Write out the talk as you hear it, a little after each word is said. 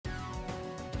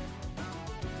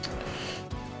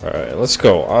Alright, let's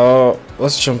go.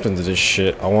 Let's jump into this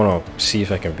shit. I wanna see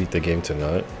if I can beat the game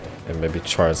tonight. And maybe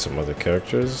try some other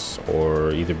characters.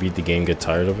 Or either beat the game, get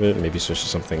tired of it, maybe switch to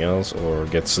something else, or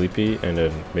get sleepy, and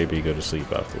then maybe go to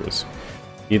sleep afterwards.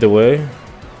 Either way,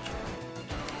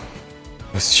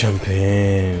 let's jump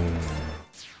in.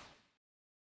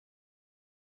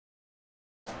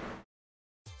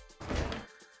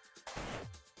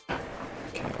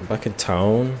 Okay, I'm back in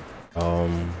town. I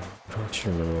don't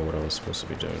actually remember what I was supposed to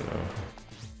be doing now.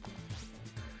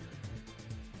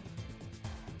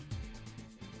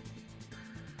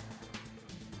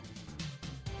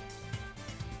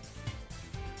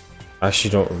 I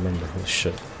actually don't remember. Holy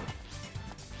shit.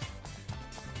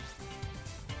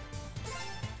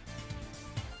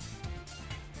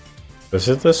 Is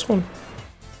it this one?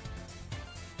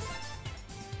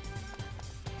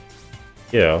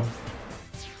 Yeah.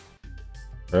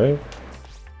 Right?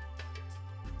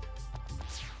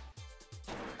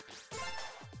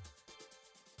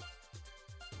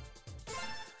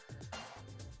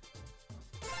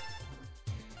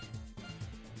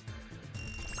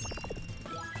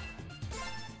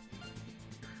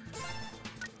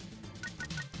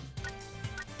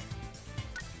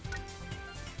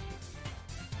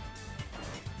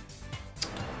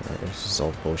 This is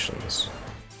all potions.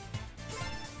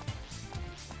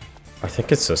 I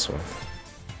think it's this one.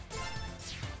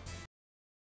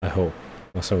 I hope.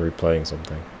 Unless I'm replaying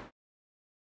something.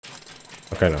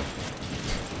 Okay, no.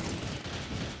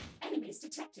 Enemies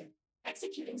detected.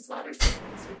 Executing slaughter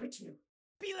sequence number 2.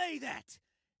 Belay that!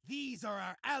 These are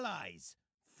our allies.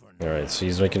 Alright, so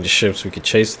he's making the ships, we could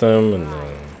chase them, and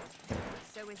then...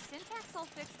 So is syntax all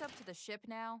fixed up to the ship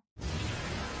now?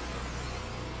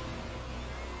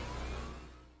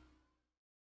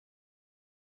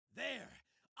 There!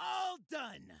 All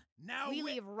done! Now We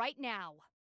leave right now.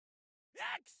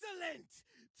 Excellent!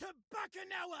 To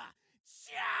Baccanoa!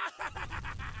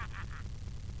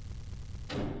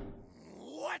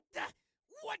 What the?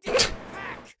 What did you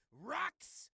pack?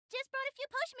 Rocks? Just brought a few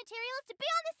potion materials to be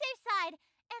on the safe side.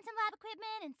 And some lab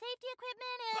equipment and safety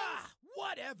equipment and... Bah!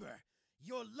 Whatever!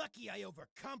 You're lucky I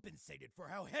overcompensated for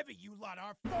how heavy you lot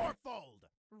are fourfold!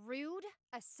 Rude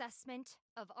assessment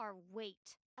of our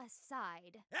weight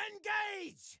aside.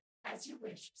 Engage! As you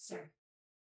wish, sir.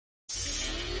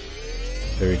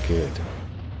 Very good.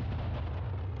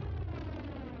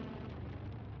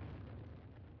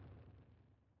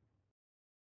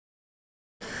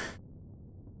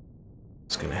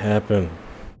 What's gonna happen?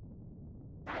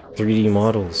 3D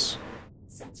models.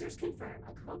 Sensors confirm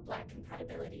a code black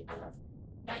compatibility of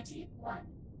 91%.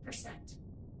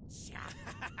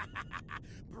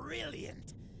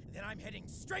 Brilliant! Then I'm heading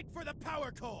straight for the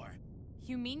power core!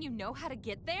 You mean you know how to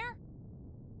get there?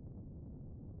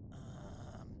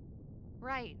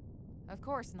 Right. Of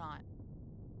course not.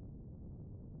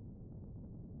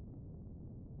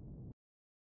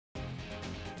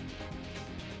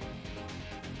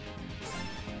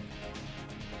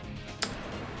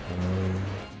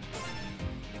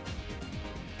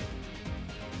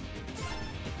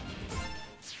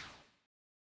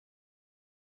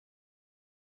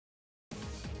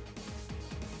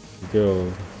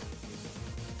 Go.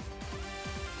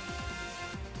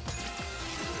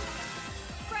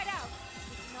 Spread out!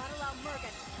 We cannot allow Murga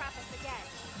to trap us again.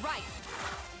 Right.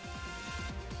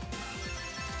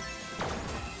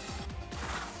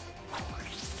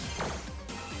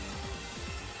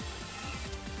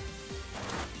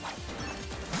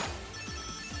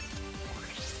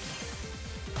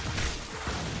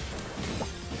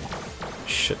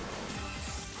 Shit.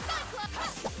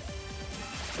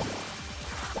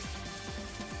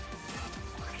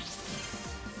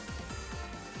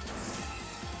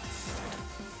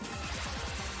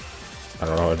 I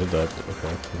don't know how I did that.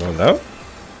 Okay, going down?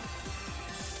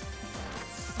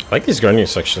 I like these Garnier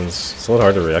sections. It's a little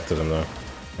hard to react to them though.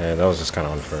 Yeah, that was just kind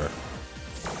of unfair.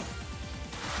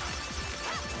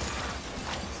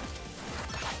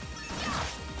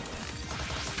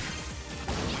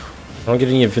 I don't get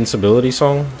any invincibility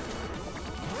song.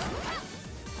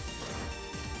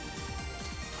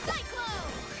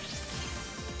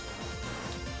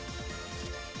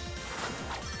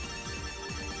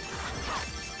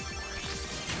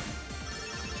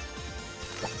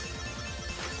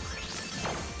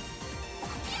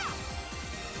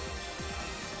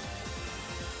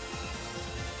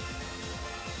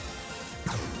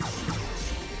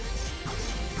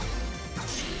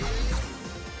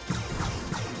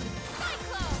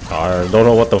 I don't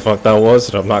know what the fuck that was,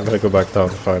 and I'm not gonna go back down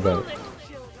to find out. Children,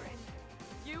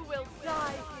 you will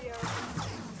die here.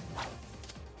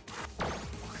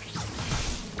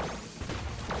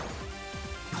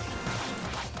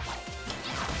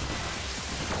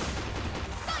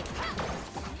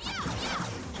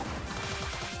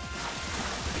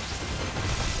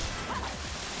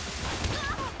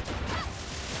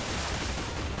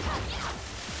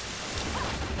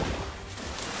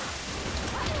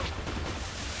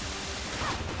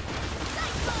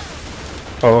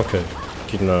 Oh, okay.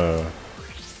 Keeping a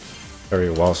very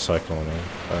wild cyclone.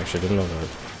 I actually didn't know that.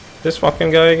 This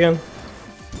fucking guy again?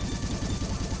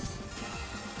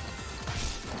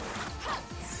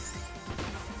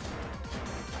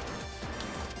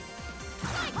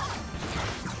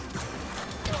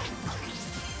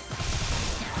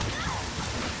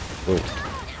 Whoa.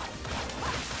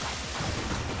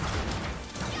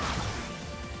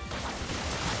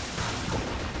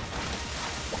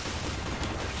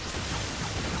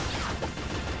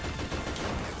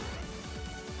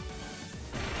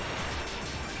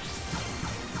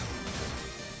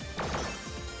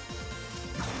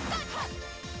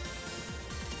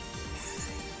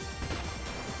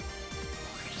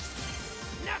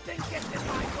 Nothing gets in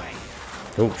my way.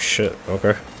 Oh shit,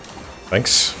 okay.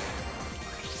 Thanks.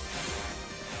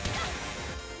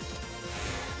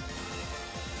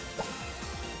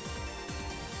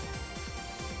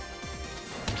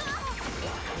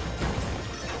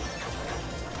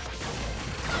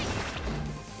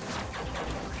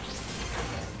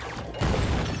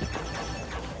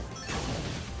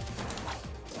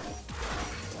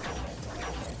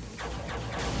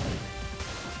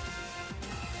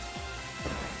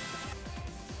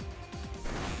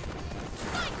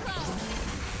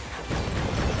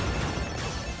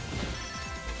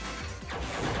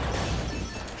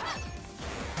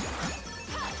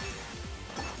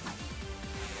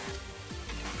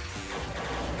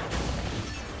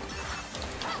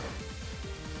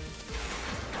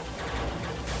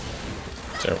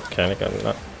 Is there a mechanic on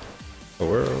that? The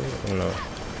world? Oh no.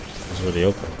 It's really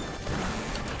open.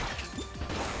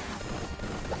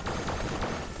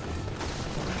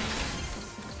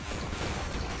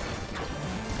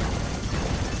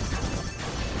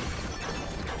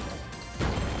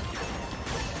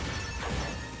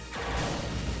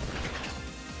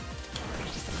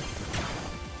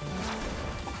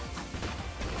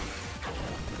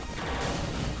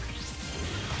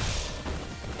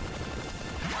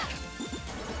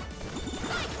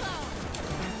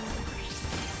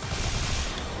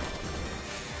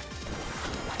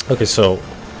 Okay, so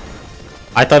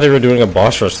I thought they were doing a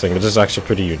boss rush thing, but this is actually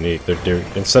pretty unique. They're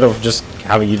instead of just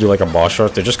having you do like a boss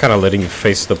rush, they're just kind of letting you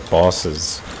face the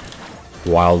bosses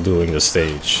while doing the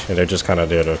stage, and they're just kind of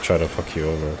there to try to fuck you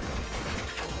over.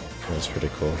 That's pretty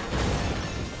cool.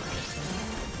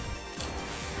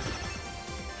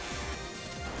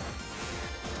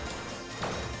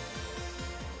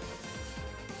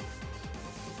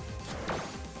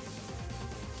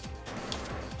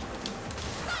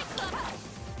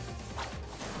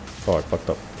 Oh, I fucked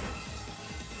up.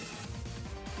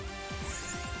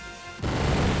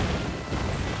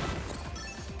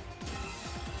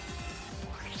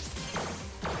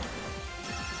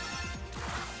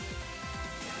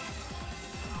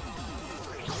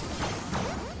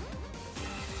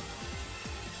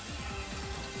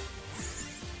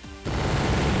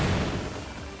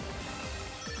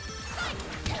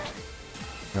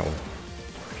 No.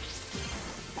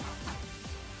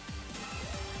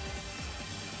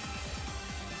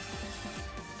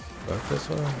 Back this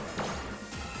way.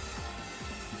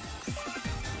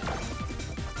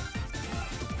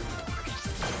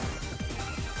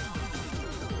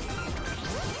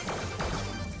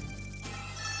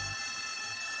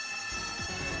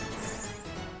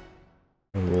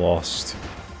 I'm lost.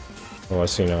 Oh, I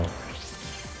see now.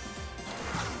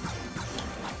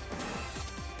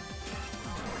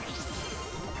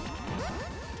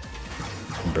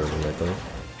 Barely make it.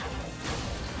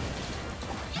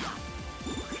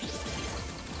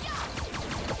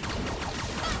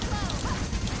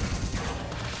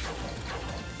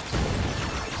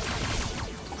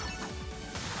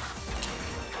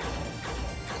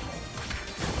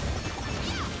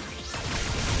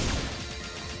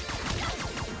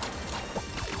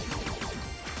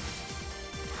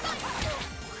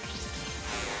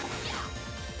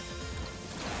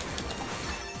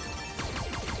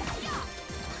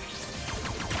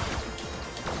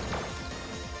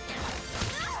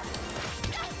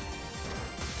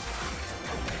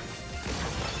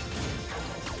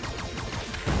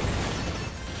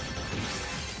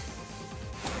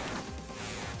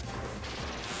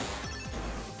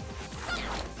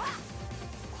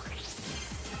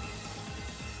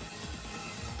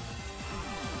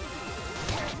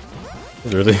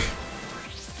 Really?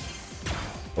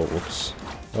 Oh, whoops.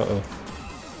 Uh-oh.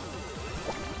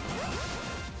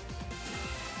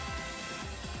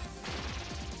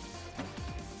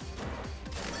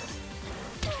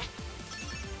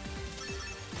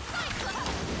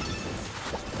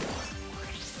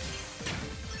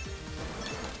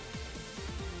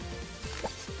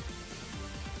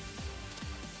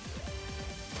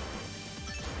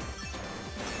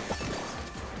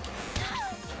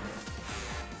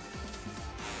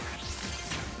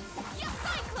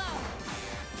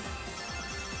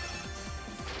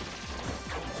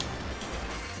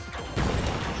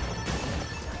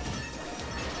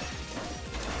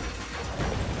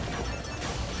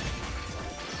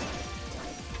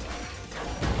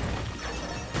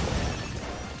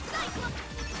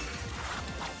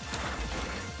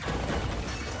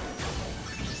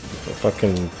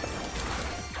 fucking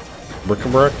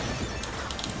bric-a-brac.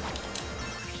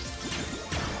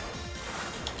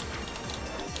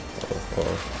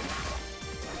 Oh.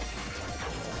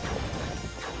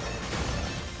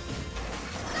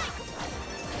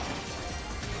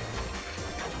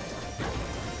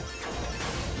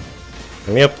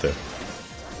 Get me up there.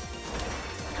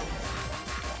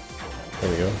 There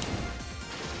we go.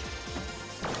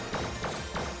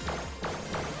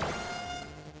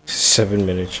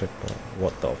 7-minute checkpoint.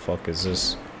 What the fuck is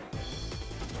this?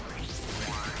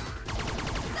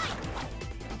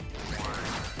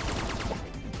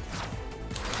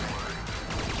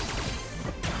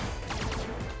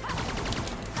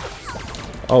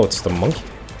 Oh, it's the monkey.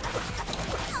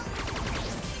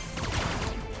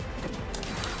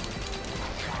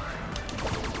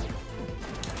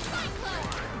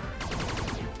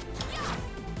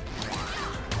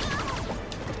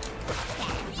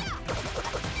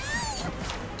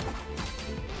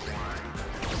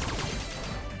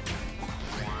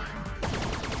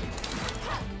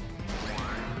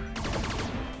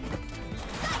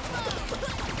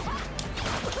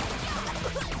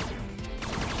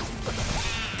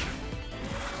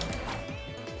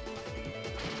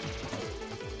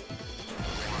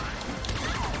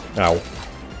 Ow.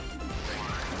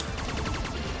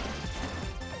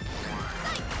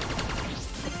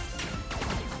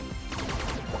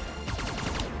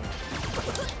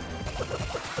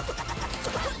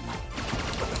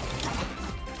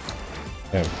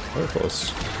 Damn, very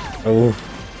close. Oh.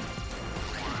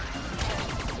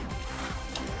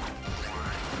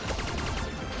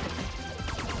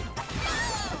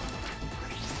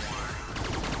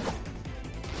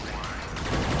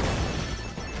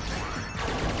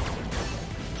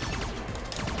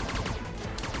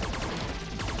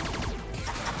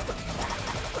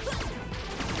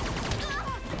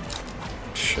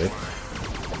 Shit.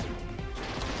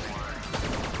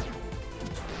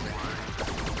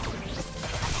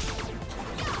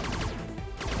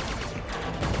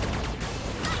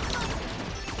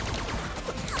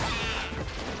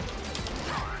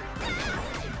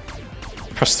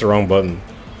 Pressed the wrong button.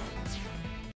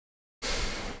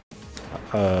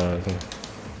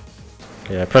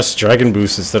 Yeah, I pressed Dragon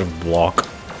Boost instead of block.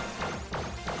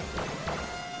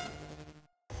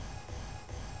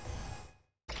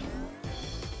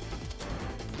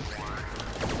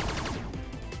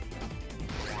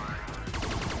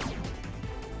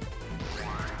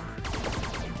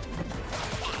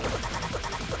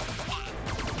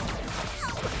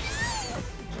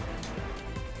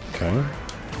 Okay.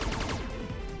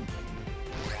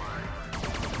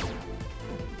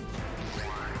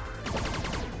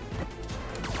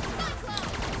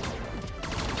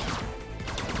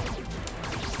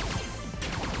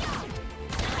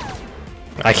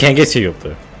 I can't get to you up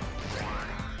there.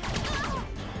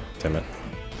 Damn it.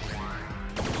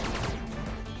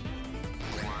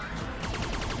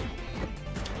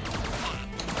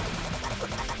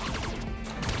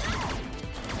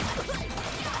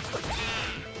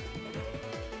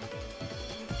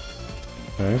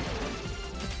 Okay.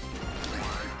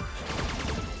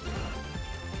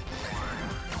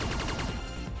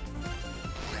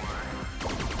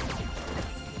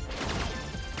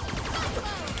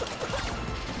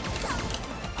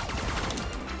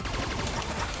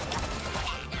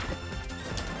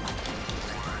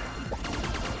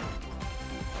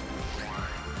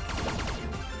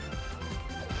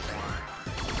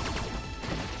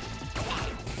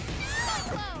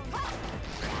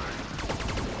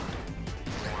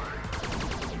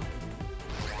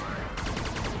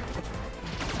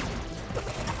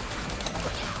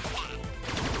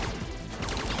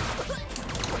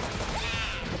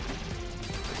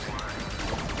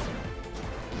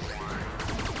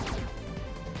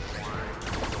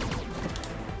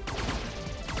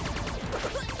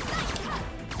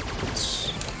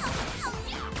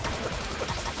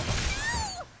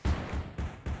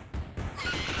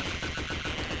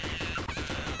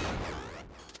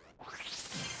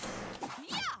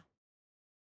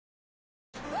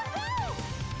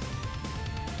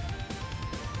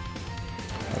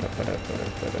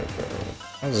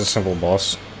 That was a simple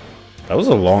boss. That was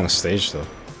a long stage though.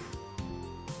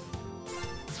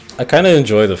 I kind of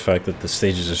enjoy the fact that the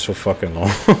stages are so fucking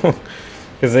long.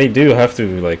 Because they do have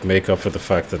to like make up for the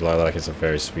fact that Lilac is a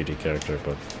very speedy character,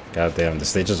 but goddamn, the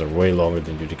stages are way longer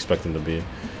than you'd expect them to be.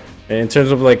 And in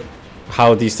terms of like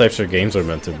how these types of games are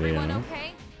meant to be, you know?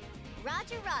 Okay?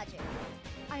 Roger, Roger.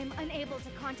 I am unable to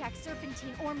contact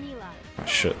Serpentine or Mila. Oh,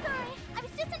 shit. Sorry, I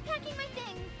was just unpacking my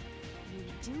things.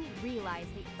 You do realize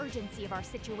the urgency of our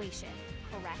situation,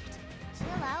 correct?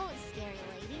 Chill out, scary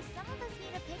lady. Some of us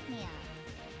need a pick-me-up.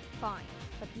 Fine,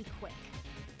 but be quick.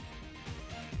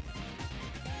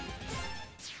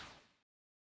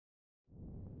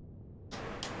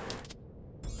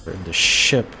 We're in the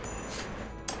ship.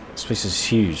 This place is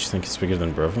huge. Think it's bigger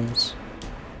than Brevham's?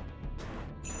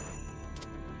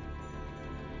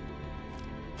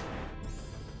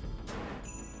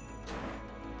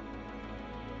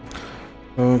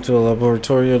 Going to a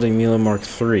Laboratorio de Mila Mark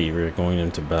III. We're going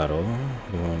into battle.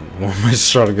 One of my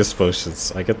strongest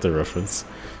potions. I get the reference.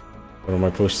 One of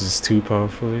my potions is too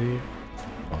powerfully.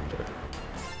 Wonder.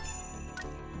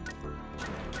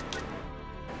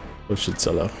 Potion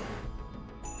seller.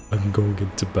 I'm going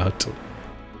into battle.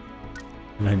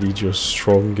 And I need your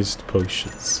strongest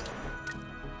potions.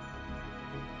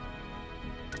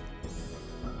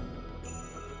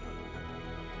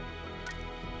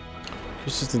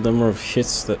 This is the number of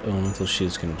hits that elemental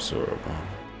shields can absorb.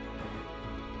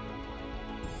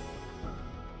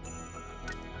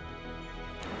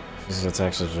 These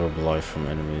attacks absorb life from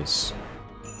enemies.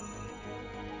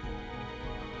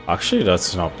 Actually,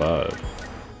 that's not bad.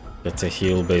 Get to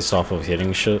heal based off of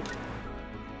hitting shit.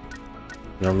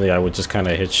 Normally I would just kind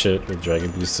of hit shit with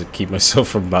Dragon Boost to keep myself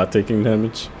from not taking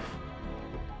damage.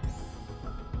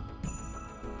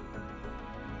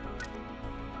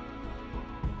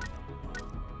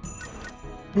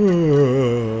 I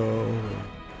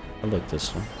like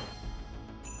this one.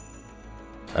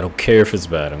 I don't care if it's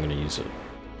bad, I'm gonna use it.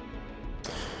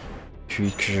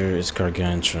 Creature is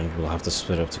gargantuan, we'll have to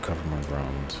split up to cover my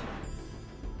ground.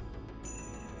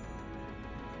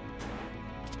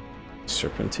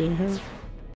 Serpentine here?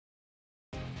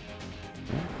 Yeah,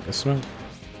 guess not.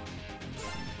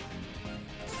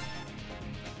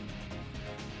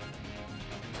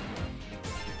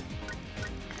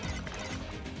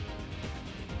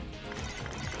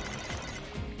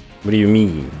 What do you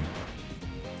mean?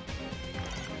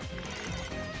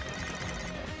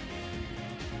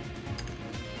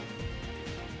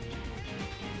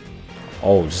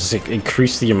 Oh, does it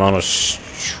increase the amount of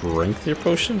strength your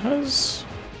potion has?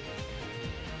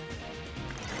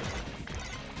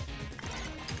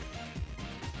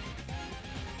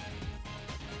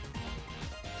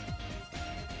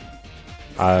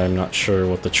 I'm not sure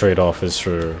what the trade-off is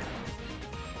for...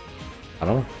 I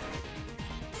don't know.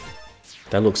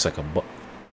 That looks like a bu-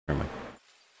 Never mind.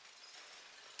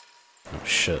 Oh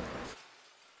shit.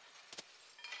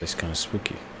 It's kind of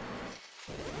spooky.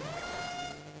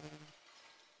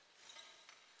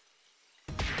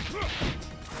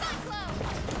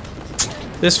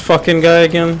 This fucking guy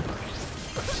again?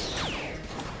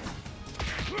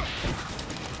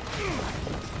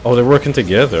 Oh, they're working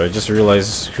together. I just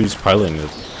realized who's piloting it.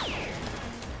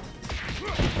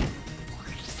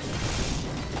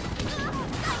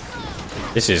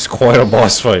 This is quite a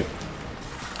boss fight.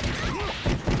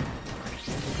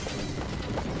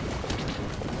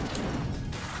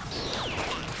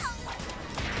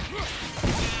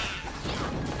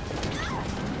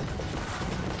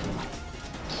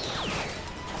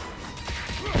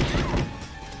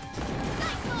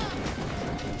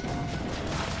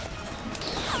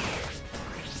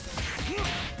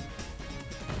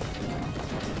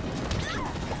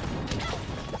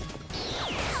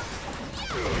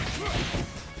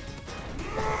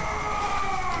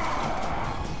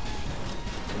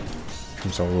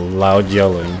 There's a loud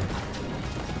yelling.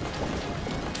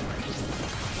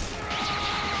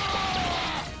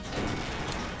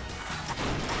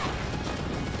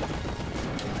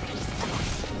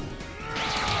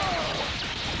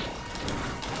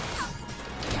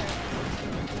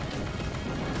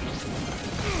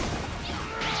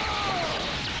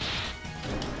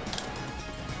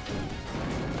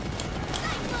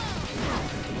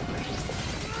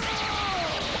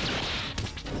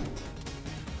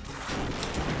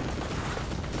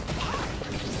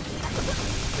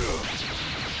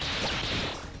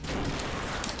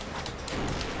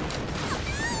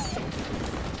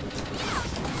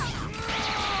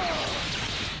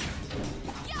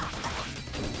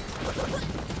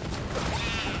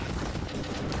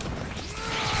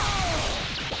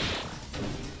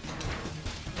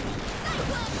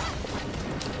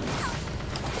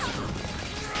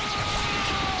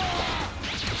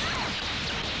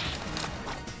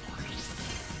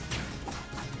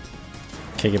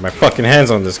 Can't get my fucking hands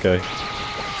on this guy.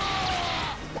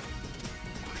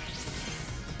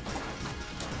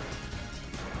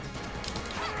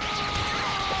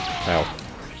 Ow.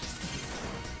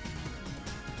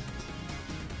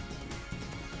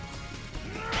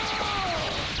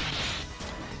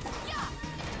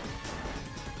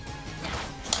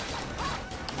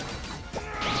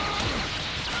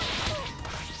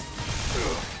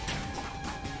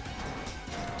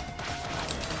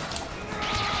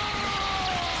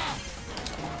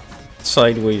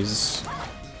 Sideways.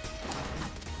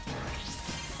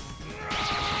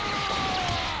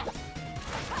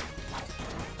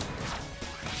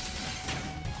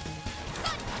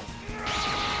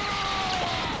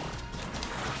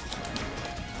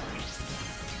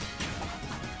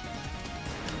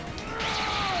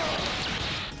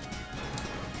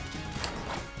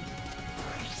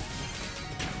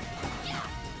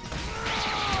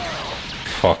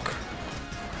 Fuck.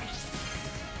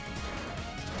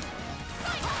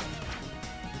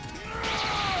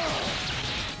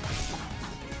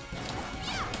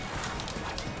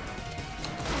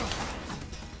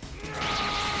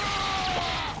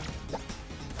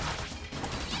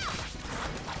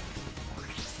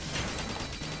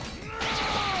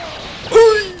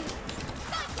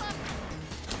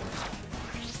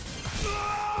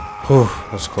 Whew,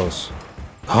 that was close.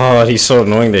 Oh, he's so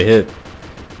annoying to hit.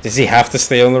 Does he have to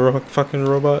stay on the fucking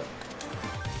robot?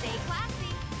 Stay classy.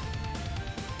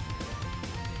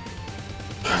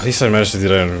 At least I managed to do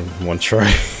that in one try.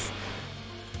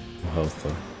 Health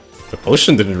though. The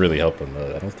potion didn't really help him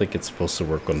though. I don't think it's supposed to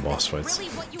work on boss fights.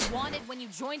 Really what you wanted when you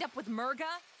joined up with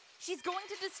Murga? She's going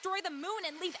to destroy the moon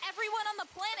and leave everyone on the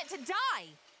planet to die!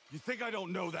 You think I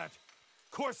don't know that?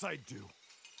 Of course I do.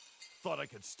 Thought I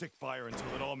could stick by her until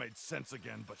it all made sense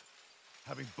again, but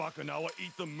having Bakunawa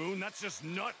eat the moon, that's just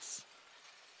nuts!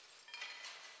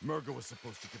 Murga was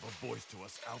supposed to give a voice to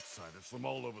us outsiders from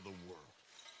all over the world.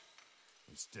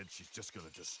 Instead, she's just gonna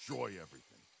destroy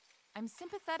everything. I'm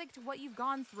sympathetic to what you've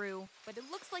gone through, but it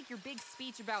looks like your big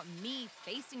speech about me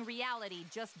facing reality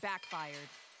just backfired.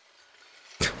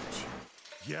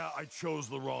 Yeah, I chose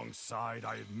the wrong side,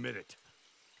 I admit it.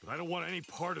 But I don't want any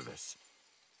part of this.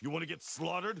 You want to get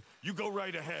slaughtered? You go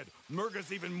right ahead.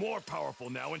 Murga's even more powerful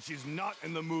now, and she's not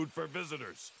in the mood for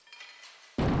visitors.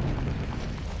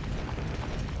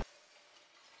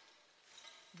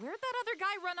 Where'd that other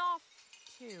guy run off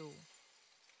to?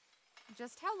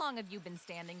 Just how long have you been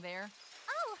standing there?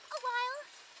 Oh, a while.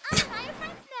 I'm kind of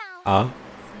friends now.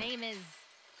 His name is...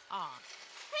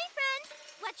 Hey, friend.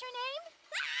 What's your name?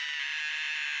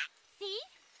 See?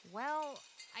 Well,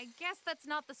 I guess that's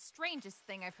not the strangest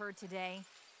thing I've heard today.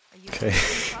 Are you Okay. sure you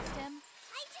can trust him?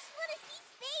 I just want to see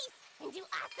space and do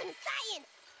awesome science.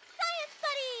 Science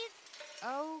buddies.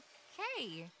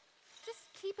 Okay. Just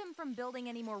keep him from building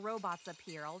any more robots up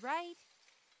here, all right?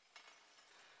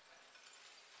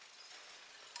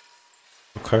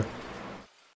 Okay.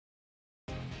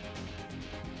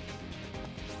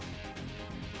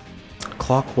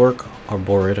 Clockwork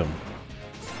Arboretum.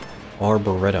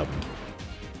 Arboretum.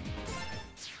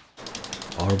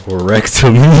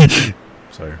 Arborectum.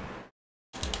 Sorry.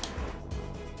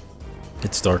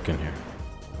 It's dark in here.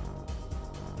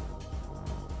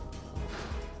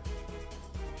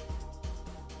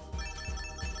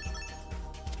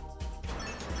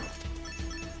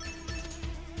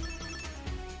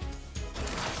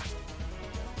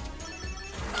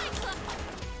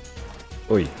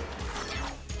 Oi.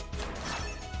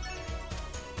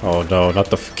 Oh no, not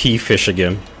the key fish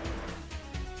again.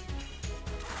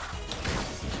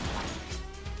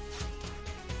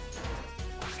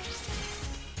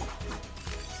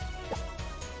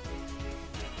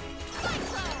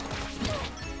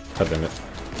 God damn it.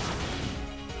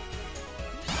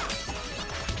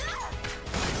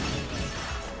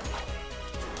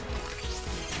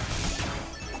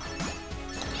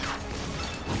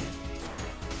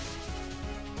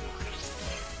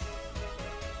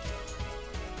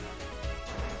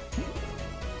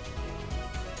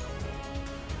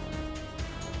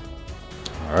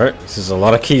 Alright, this is a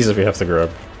lot of keys that we have to grab.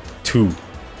 Two.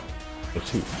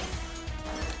 Two.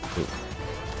 Did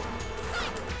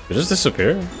it just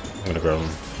disappear? I'm gonna grab them.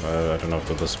 I don't know if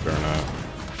they'll disappear or not.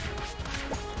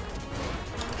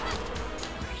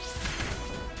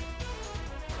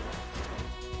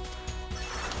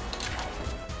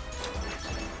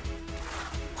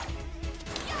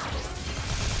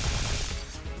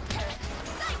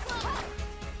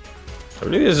 It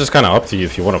really is just kind of up to you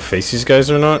if you want to face these guys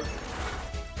or not.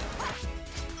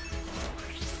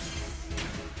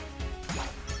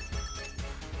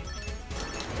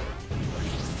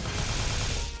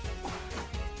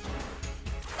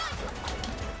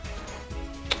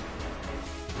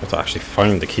 I have to actually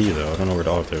find the key though. I don't know where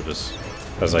the octave is.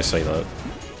 As I say that.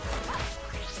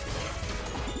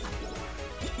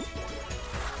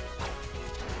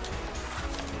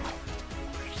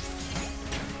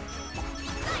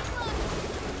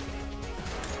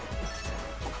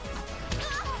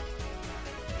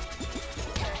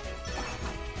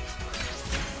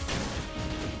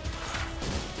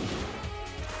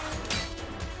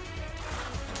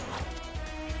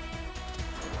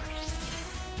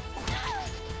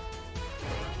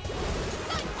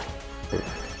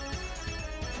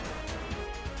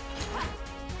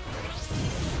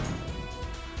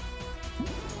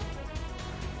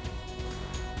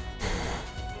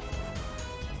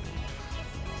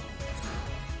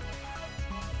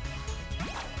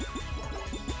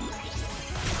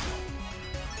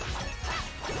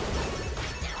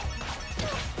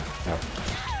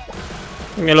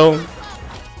 Leave me alone.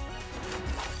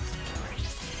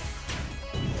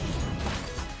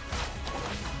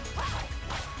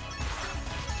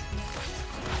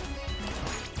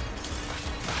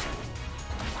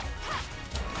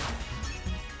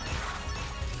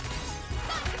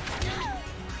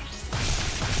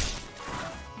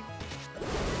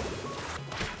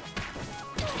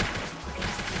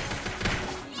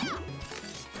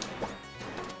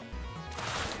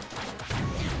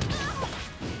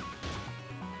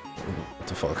 What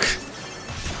the fuck?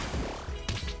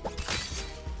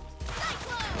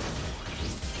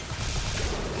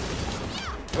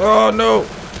 Oh no!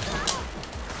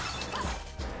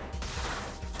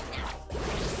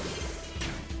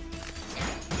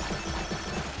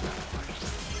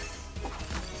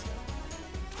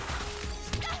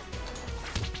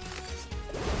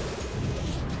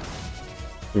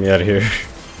 Get me out of here.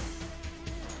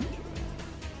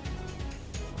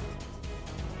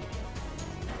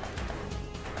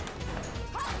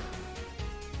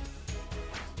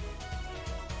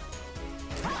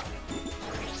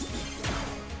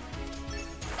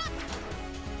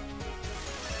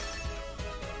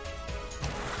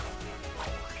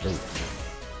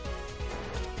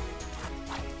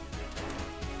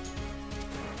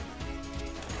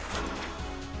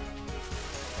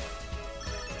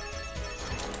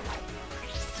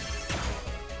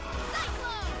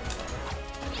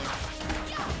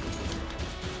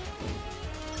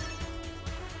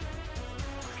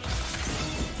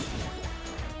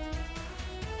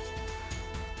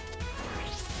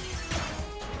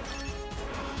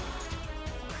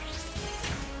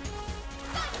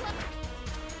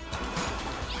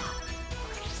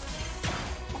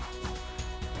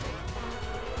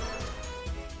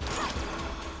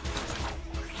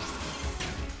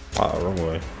 Ah, wrong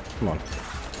way. Come on.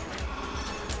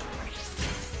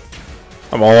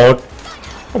 Come on.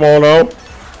 Come on now.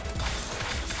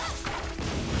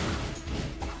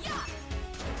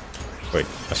 Wait,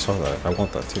 I saw that. I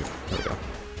want that too. There we go.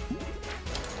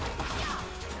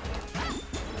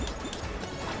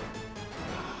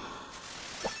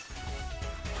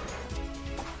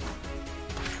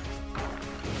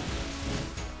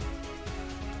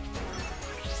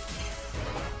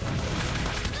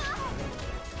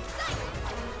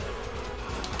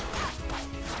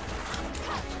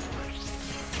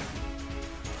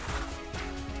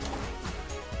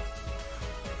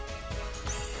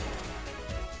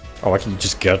 Oh, I can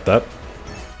just get that?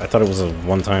 I thought it was a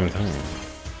one-time thing.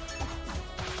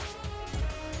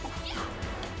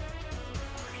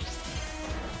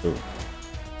 Ooh.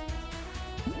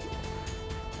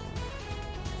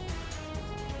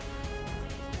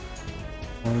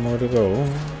 One more to go.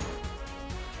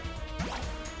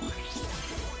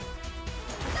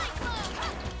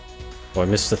 Oh, I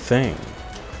missed the thing.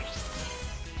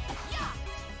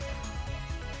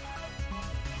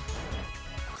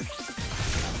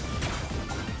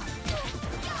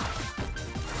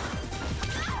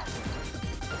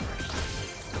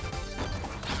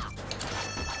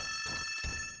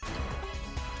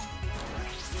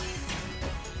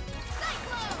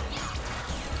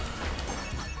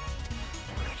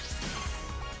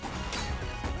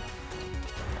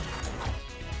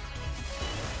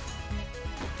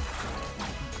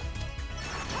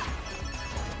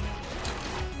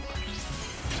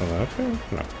 Okay?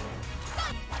 No.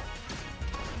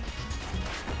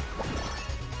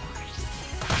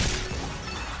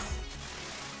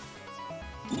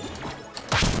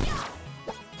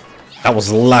 That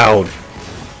was loud.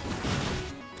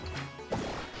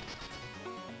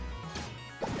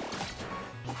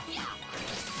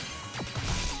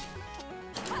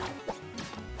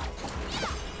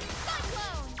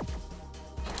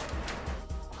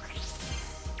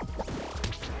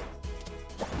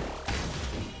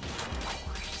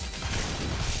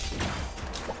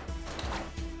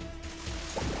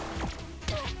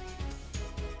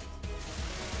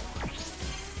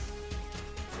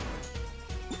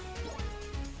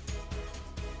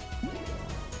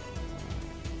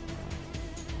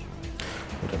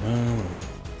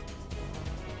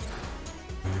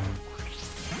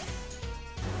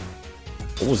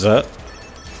 What was that?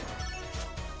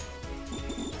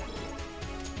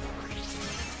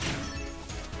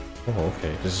 Oh,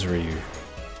 okay. This is where you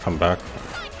come back from.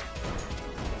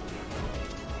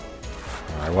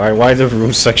 Alright, why the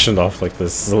room sectioned off like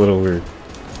this? This is a little weird.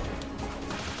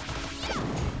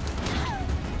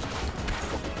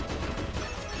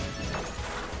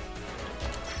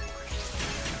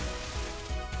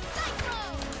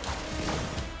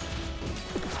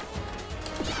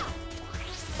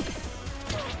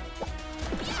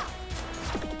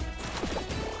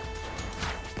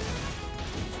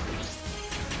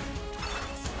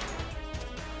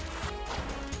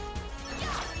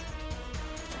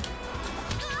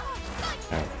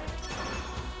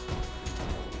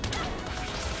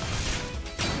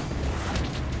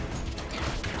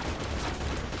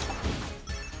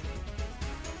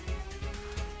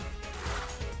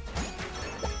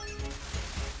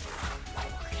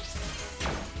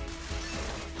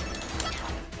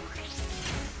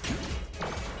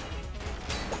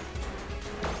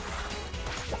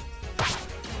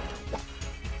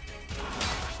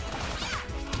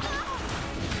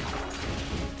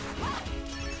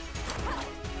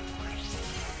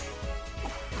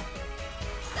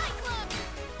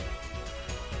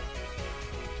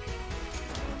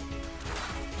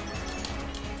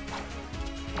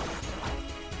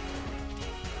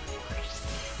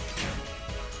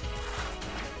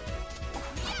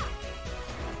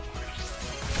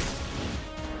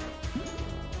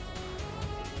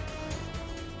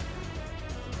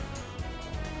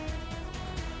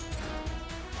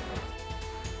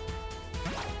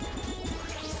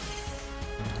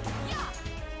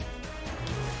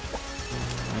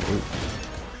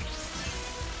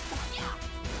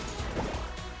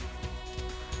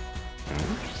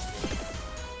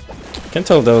 Can't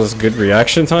tell if that was good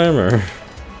reaction time or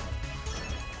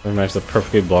I managed to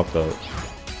perfectly block that.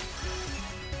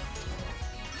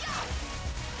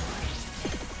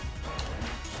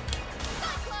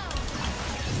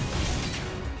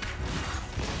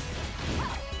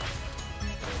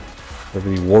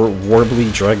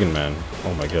 Warbly Dragon Man.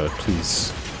 Oh my god,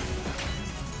 please.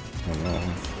 Oh no.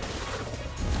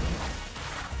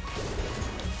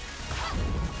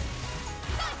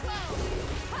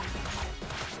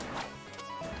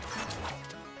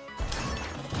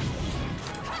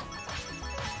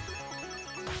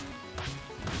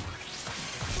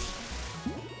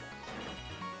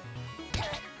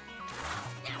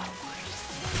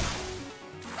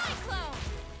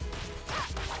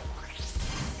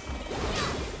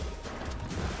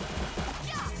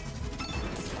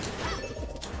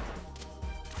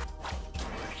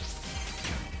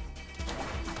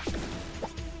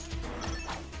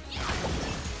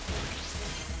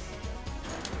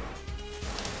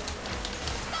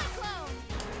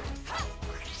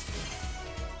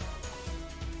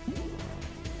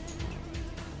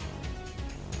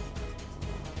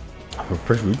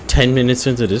 We're 10 minutes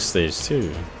into this stage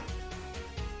too.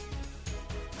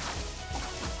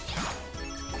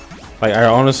 Like, I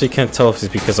honestly can't tell if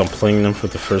it's because I'm playing them for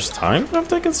the first time that I'm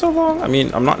taking so long. I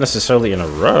mean, I'm not necessarily in a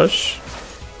rush,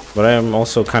 but I am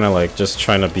also kind of like just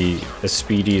trying to be as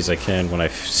speedy as I can when I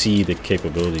see the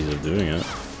capabilities of doing it.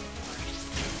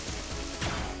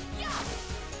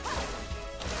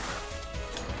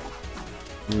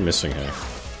 I'm missing her.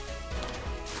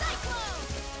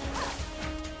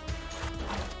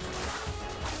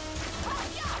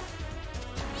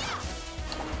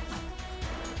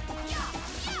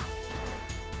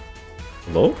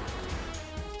 Hello?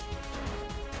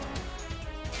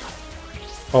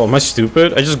 Oh, am I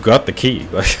stupid? I just got the key.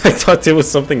 Like, I thought there was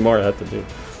something more I had to do.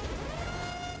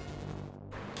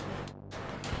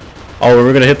 Oh,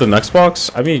 we're gonna hit the next box?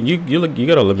 I mean, you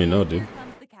gotta let me know, dude. Here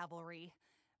comes the cavalry.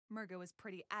 Murgo was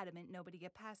pretty adamant nobody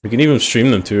get past. We can even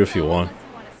stream them too if you want. Unless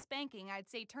you want a spanking, I'd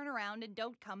say turn around and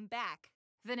don't come back.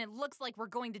 Then it looks like we're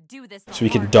going to do this. So we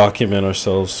can document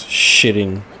ourselves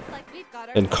shitting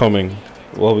and coming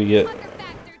while we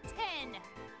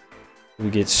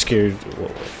get scared.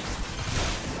 Whoa.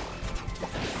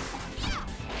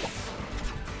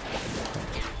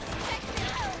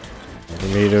 We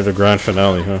made it to the grand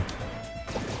finale, huh?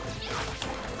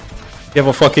 You have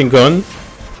a fucking gun?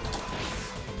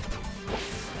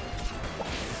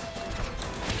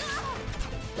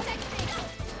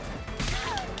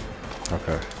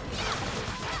 Okay.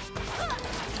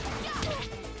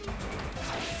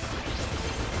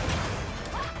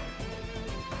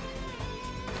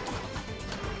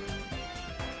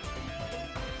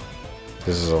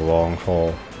 This is a long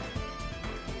haul.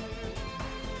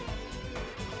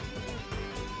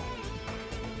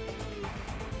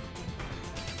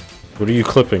 What are you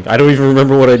clipping? I don't even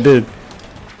remember what I did.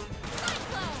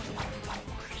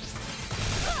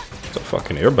 It's a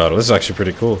fucking air battle. This is actually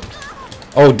pretty cool.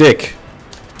 Oh, dick.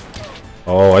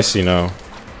 Oh, I see now.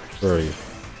 Where are you?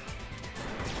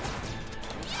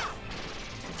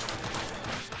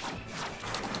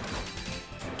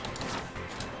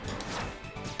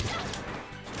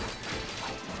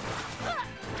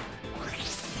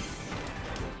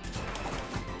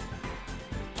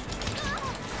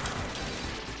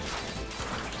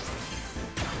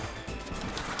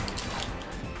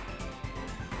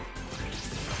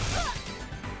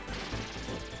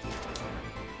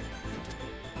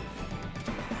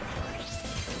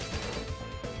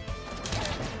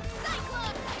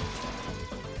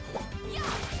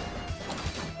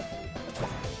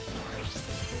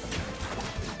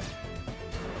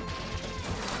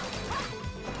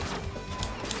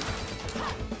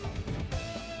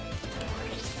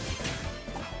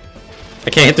 I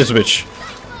can't hit this bitch.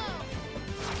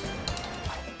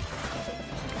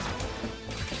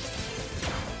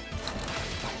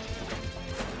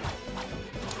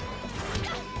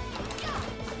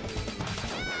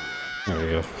 There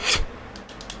we go.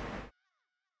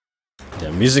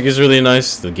 Yeah, music is really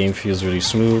nice. The game feels really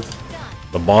smooth.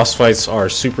 The boss fights are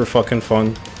super fucking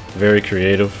fun. Very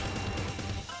creative.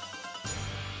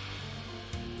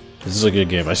 This is a good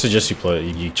game. I suggest you play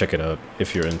it. You check it out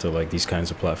if you're into like these kinds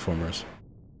of platformers.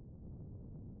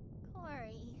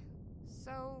 Corey.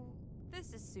 So,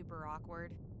 this is super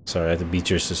awkward. Sorry, I had to beat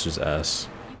your sister's ass.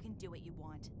 You can do what you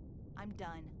want. I'm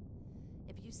done.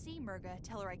 If you see Murga,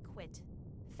 tell her I quit.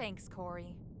 Thanks,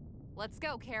 Corey. Let's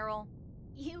go, Carol.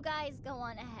 You guys go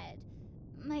on ahead.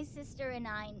 My sister and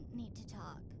I need to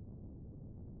talk.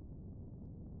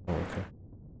 Oh, okay.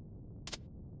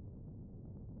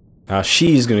 Now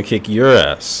she's gonna kick your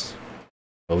ass.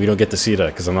 But we don't get to see that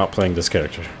because I'm not playing this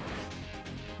character.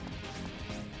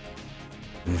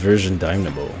 Inversion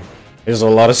Dynamo. There's a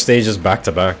lot of stages back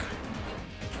to back.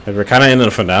 And we're kind of in the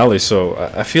finale, so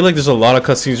I feel like there's a lot of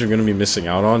cutscenes you're going to be missing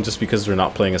out on just because we're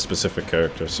not playing a specific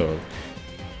character. So,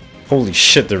 holy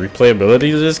shit, the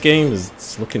replayability of this game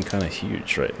is looking kind of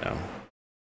huge right now.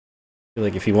 I feel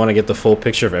like if you want to get the full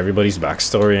picture of everybody's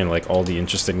backstory and like all the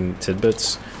interesting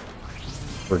tidbits,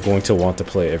 we're going to want to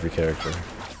play every character.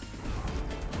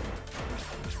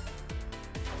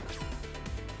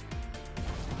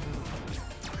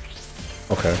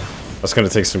 Okay, that's going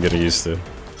to take some getting used to.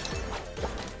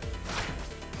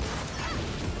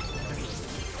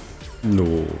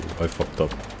 No, I fucked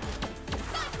up.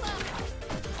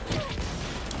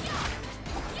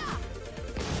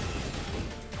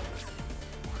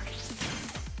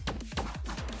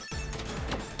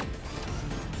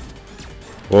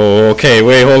 Whoa, okay,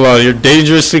 wait, hold on. You're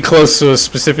dangerously close to a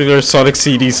specific Sonic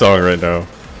CD song right now.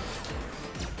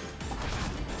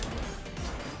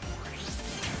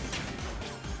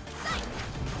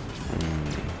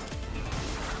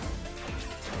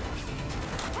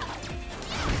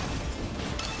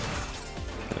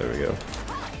 There we go.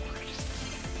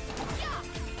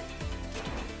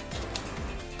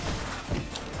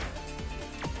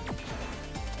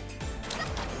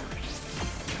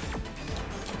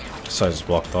 Side is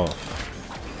blocked off,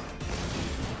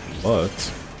 but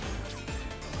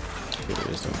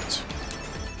it isn't.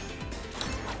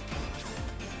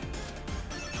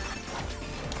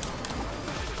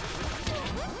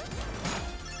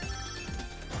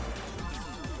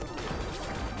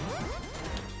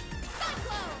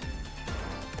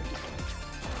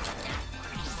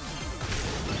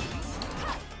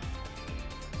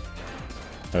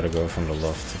 Gotta go from the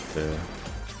left to there.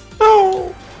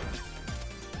 No!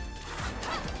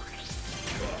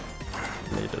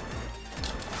 Made it.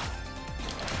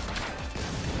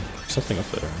 Something up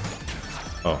there.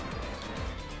 Oh.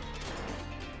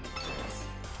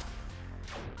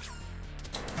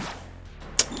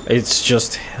 It's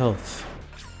just health.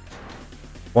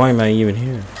 Why am I even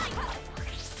here?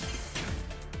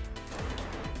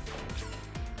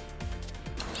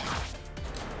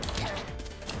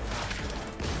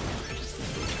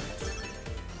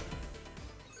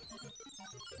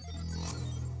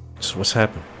 So what's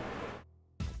happened?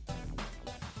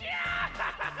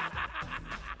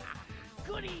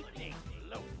 Good evening,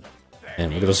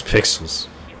 Man, look at those pixels. is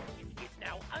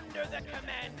now under the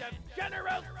command of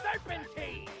General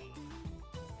Serpentine.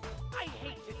 I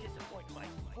hate to disappoint my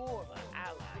former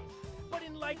allies, but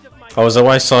in light of my Oh, is that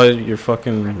why I saw your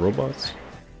fucking robots?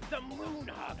 the moon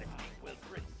harvesting will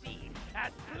proceed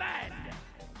as planned.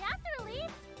 That's a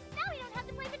relief. Now we don't have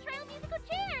to play betrayal musical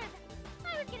chairs.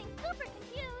 I was getting super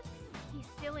confused. He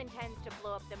still intends to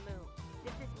blow up the moon.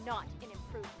 This is not an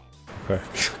improvement. Okay.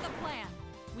 Stick with the plan.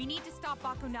 We need to stop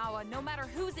Bakunawa no matter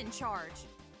who's in charge.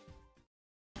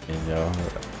 Yeah.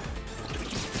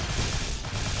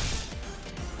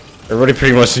 Everybody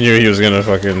pretty much knew he was gonna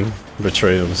fucking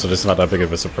betray them, so it's not that big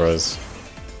of a surprise.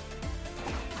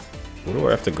 Where do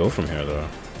I have to go from here, though?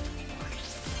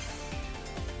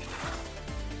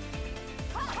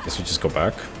 Guess we just go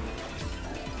back.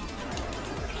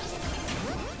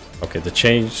 Okay, the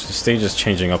stage is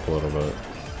changing up a little bit.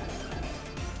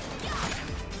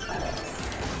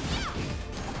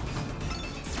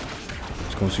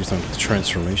 Let's go see some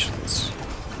transformations.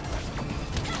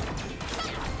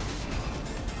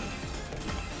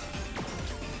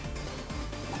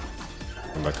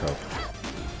 Come back up.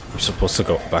 We're supposed to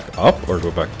go back up or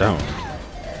go back down?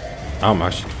 I'm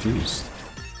actually confused.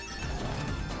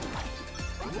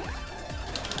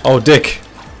 Oh, dick!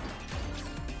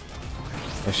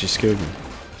 Actually scared me.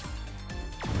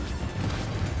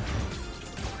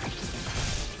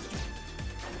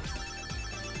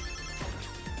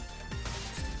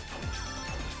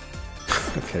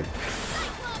 Okay.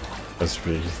 That's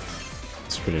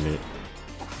pretty neat.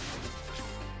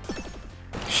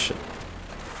 Shit.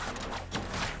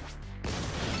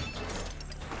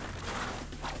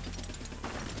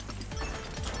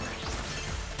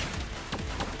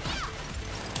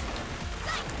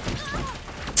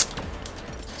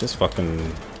 This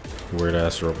fucking weird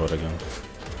ass robot again.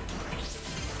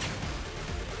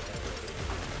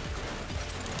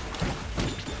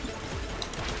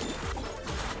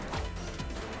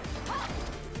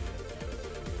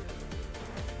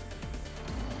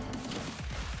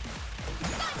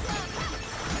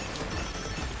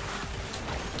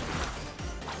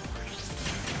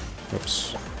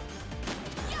 Oops.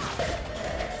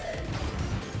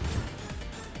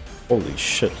 Holy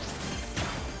shit.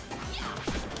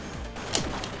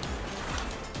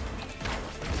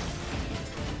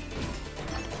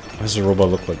 Why does the robot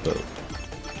look like that?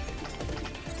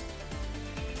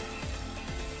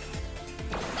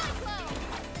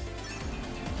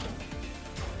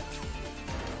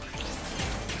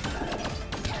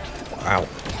 Wow.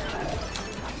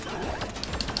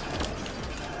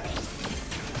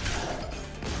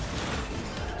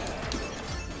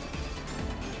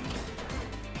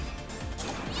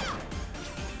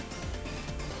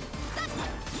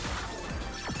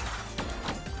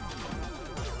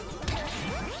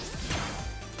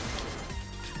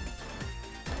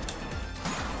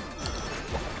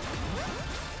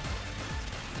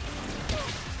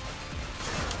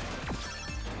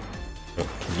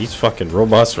 These fucking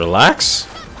robots relax?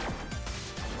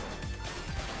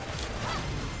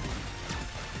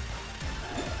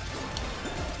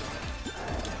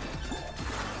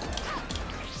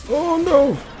 Oh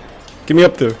no! Get me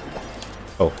up there!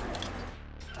 Oh.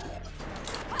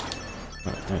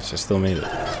 Oh, nice, I still made it.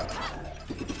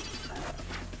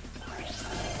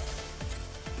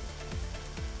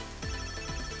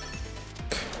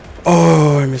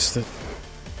 Oh, I missed it.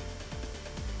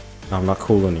 No, I'm not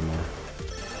cool anymore.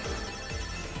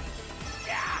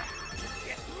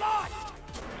 It's lost!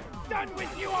 Done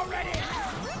with you already!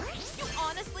 You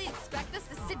honestly expect us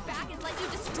to sit back and let you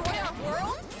destroy our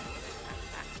world?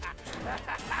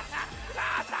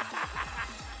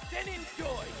 Then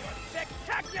enjoy your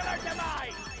spectacular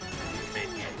demise!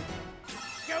 Minions!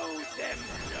 Show them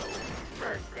no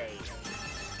mercy!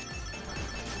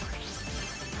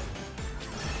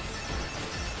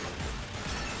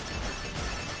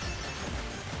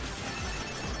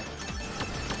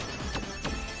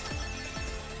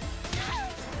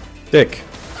 Dick.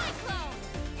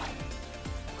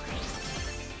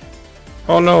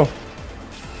 Oh no.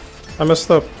 I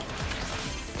messed up.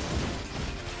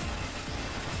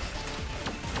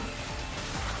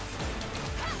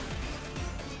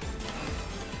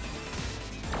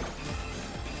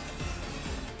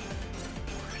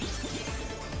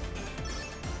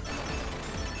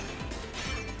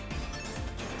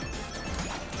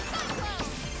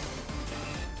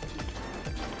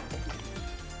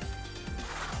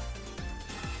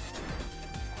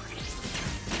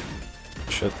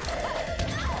 Shit.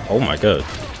 Oh my god.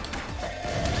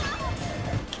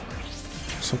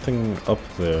 Something up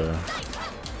there.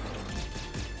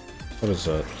 What is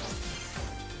that?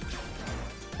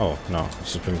 Oh, no.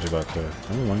 This just brings me back there.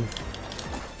 Never mind.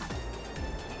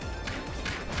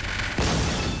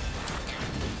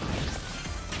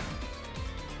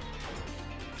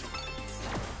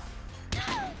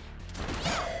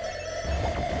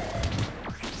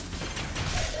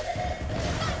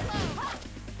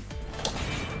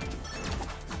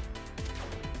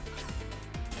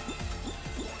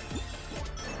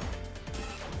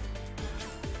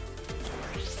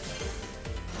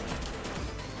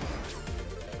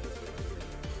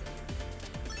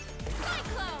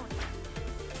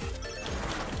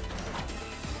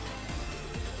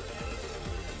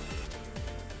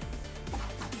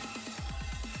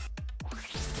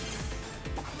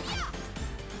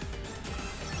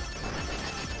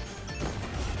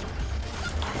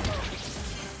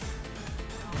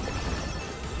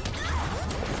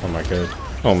 Oh my god.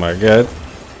 Oh my god.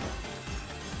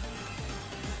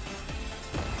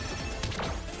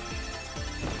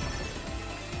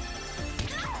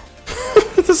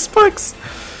 The spikes.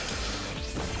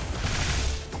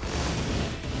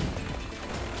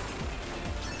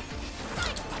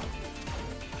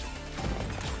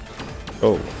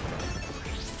 Oh.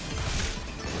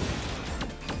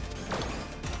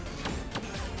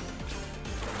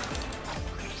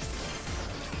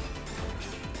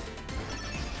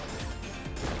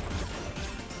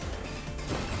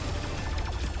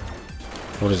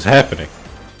 What is happening?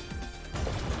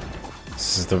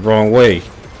 This is the wrong way.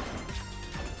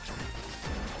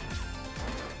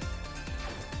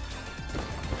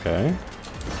 Okay.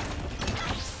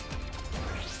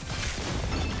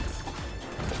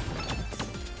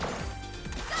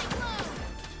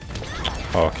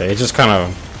 Oh, okay, it just kind of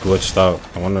glitched out.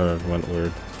 I wonder if it went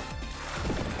weird.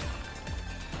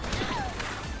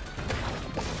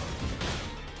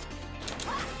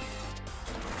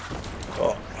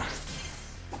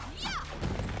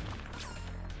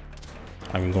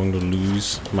 I'm going to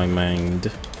lose my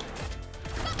mind.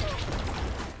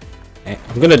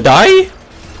 I'm gonna die?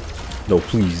 No,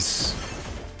 please.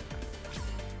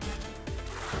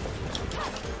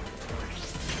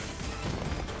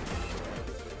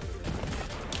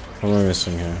 What am I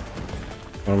missing here?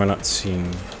 What am I not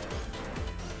seeing?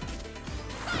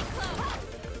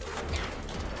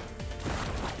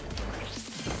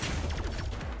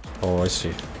 Oh, I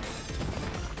see.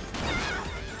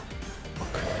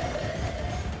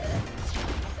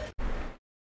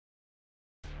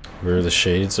 Where are the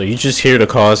shades? Are you just here to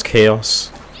cause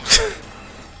chaos?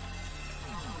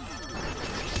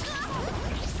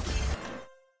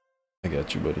 I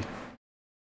got you, buddy.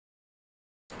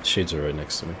 Shades are right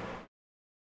next to me.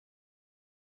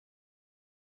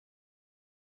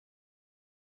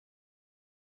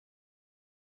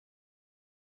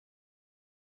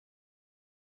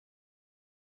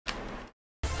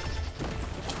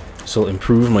 So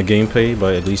improve my gameplay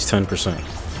by at least 10%.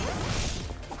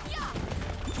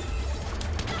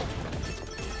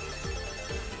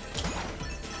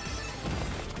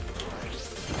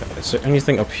 Okay, is there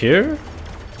anything up here?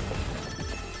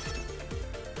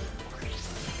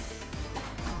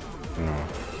 No.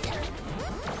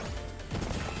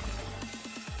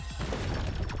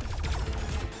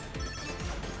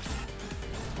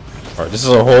 Alright, this is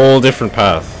a whole different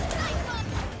path.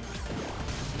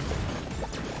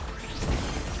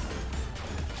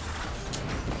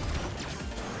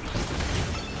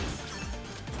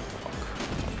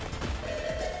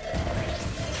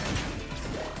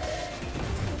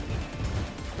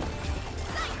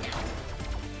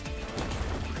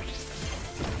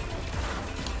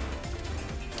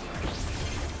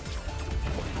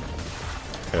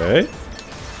 Okay.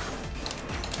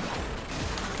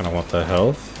 Kinda want that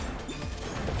health.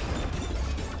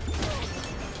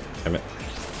 Damn it.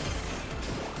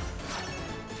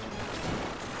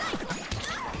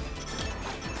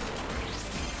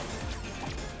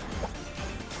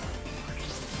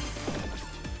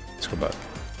 Let's go back.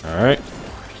 Alright.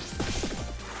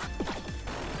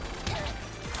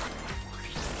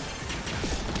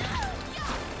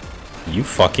 You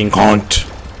fucking cunt.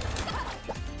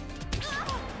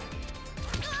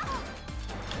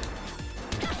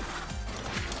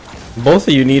 Both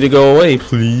of you need to go away,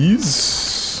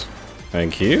 please.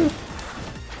 Thank you.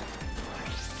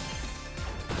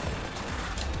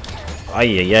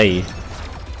 Ay, ay, ay.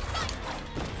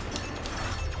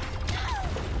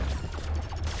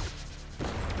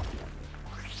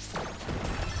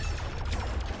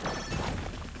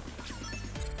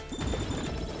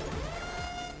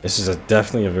 This is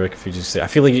definitely a very confusing state. I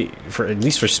feel like, for at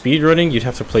least for speedrunning, you'd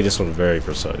have to play this one very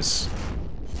precise.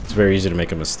 It's very easy to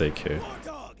make a mistake here.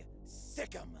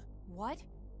 What?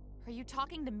 Are you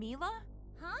talking to Mila?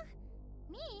 Huh?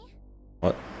 Me?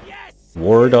 What? Yes!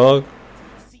 War dog?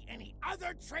 See any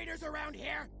other traitors around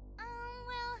here?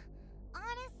 Well,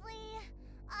 honestly,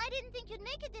 I didn't think you'd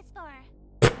make it this far.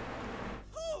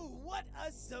 Oh, what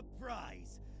a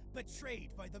surprise! Betrayed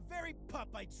by the very pup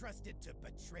I trusted to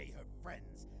betray her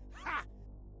friends. Ha!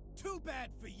 Too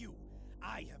bad for you.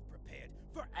 I have prepared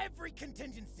for every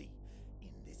contingency.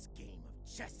 In this game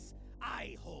of chess,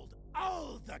 I hold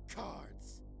all the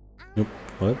cards. Nope.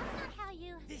 What? That's not how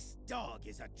you... This dog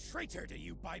is a traitor to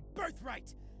you by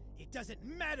birthright. It doesn't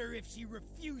matter if she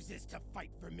refuses to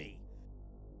fight for me.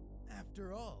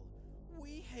 After all,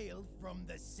 we hail from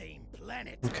the same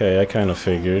planet. Okay, I kind of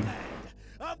figured.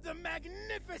 Of the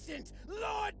magnificent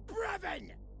Lord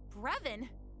Brevin! Brevin?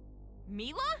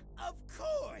 Mila? Of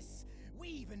course! We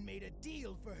even made a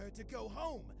deal for her to go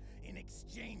home in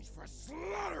exchange for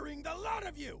slaughtering the lot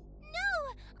of you!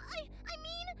 No! I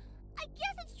mean, I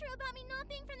guess it's true about me not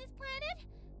being from this planet.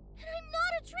 And I'm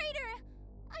not a traitor!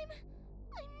 I'm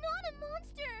not a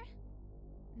monster!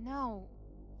 No,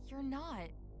 you're not.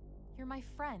 You're my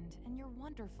friend, and you're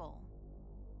wonderful.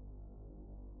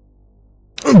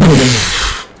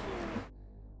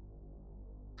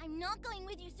 I'm not going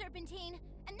with you, Serpentine,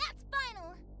 and that's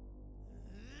final!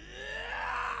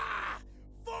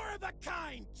 Four of a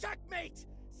kind! Checkmate!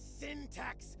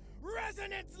 Syntax!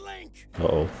 Resonance link!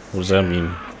 Uh-oh. What does that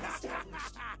mean?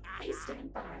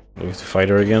 We have to fight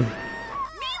her again?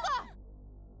 Mila!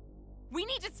 We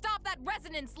need to stop that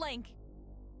resonance link!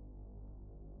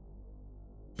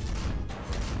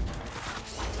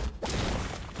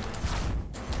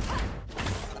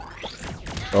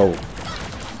 Oh.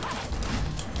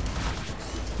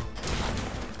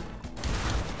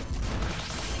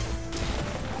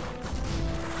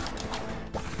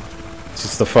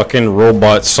 It's the fucking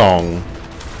robot song.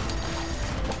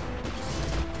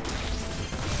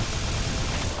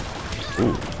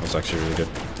 Ooh, that's actually really good.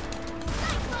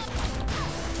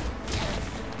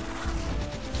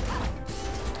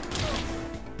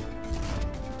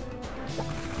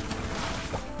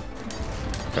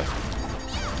 Okay.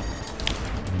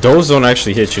 Those don't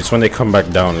actually hit you. It's when they come back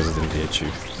down is when they hit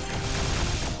you.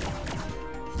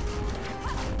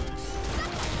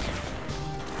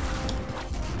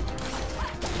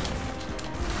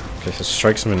 Okay, so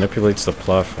strikes manipulates the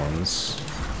platforms.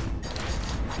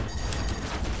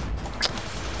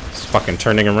 It's fucking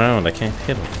turning around. I can't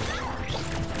hit him.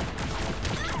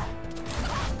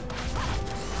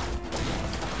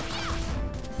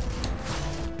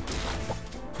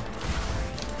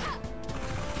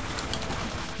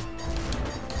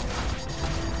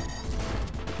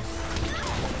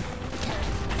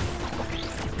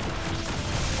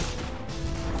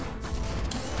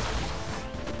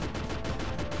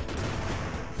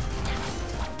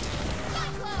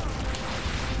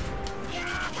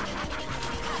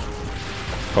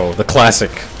 Oh, the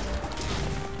classic.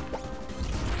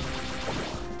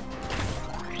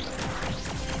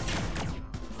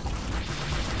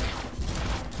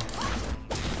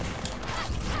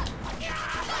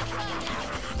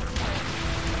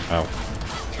 Ow.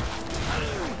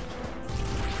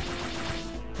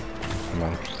 Come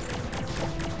on.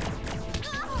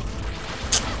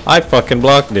 I fucking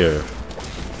blocked there.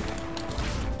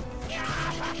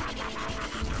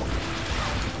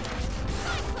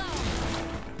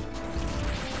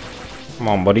 Come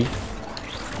on, buddy.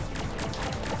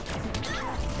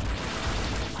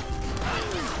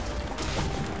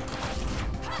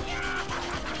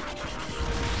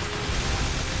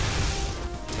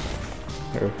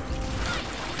 Here.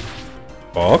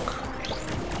 Fuck.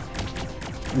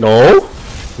 No,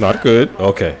 not good.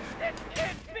 Okay. It's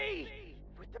me!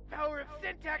 With the power of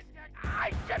syntax,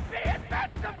 I should be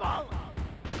invincible!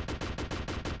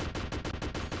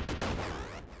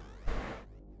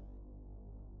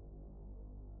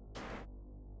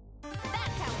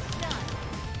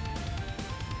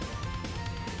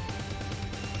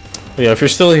 Yeah, if you're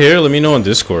still here, let me know on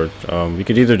Discord. We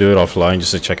could either do it offline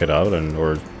just to check it out,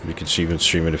 or we could even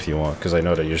stream it if you want. Because I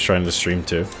know that you're trying to stream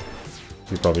too.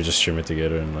 We probably just stream it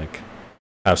together and like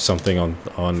have something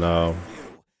on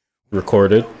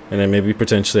recorded, and then maybe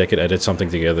potentially I could edit something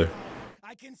together.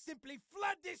 I can simply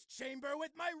flood this chamber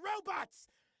with my robots!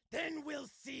 Then we'll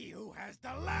see who has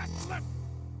the last look.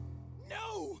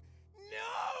 No!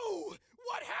 No!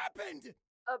 What happened?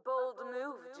 A bold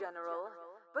move, General.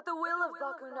 But the will of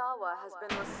Bakunawa has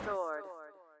been restored.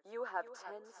 You have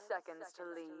 10 seconds to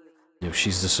leave. Yo,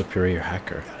 she's the superior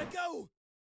hacker. Gotta go!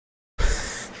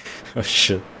 Oh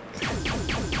shit.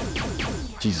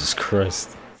 Jesus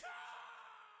Christ.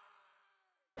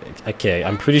 Okay,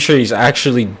 I'm pretty sure he's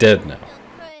actually dead now.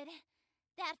 Good.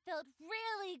 That felt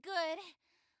really good.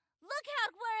 Look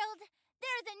out, world!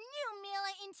 There's a new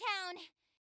Mila in town.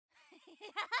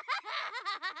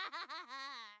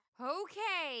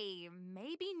 Okay,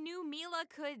 maybe new Mila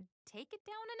could take it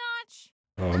down a notch?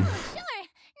 Sure,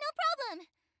 no problem.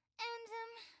 And,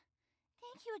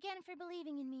 thank you again for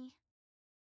believing in me.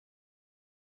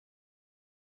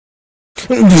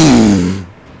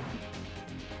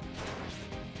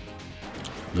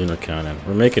 Lunar cannon.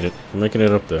 We're making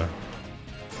it up there.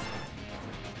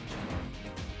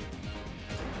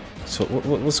 So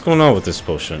what's going on with this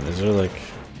potion? Is there like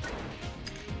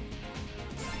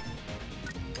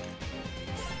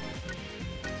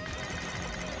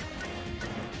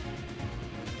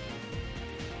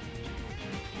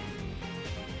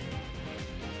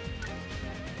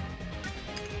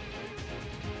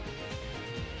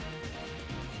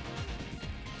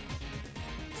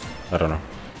I don't know.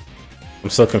 I'm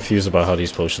still confused about how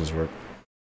these potions work.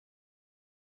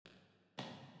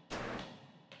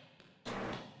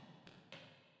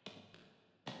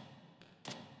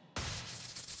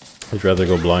 I'd rather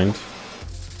go blind.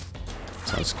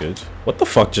 Sounds good. What the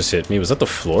fuck just hit me? Was that the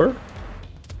floor?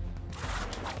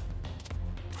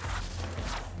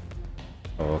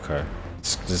 Oh, okay.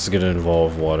 This is gonna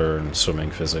involve water and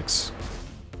swimming physics.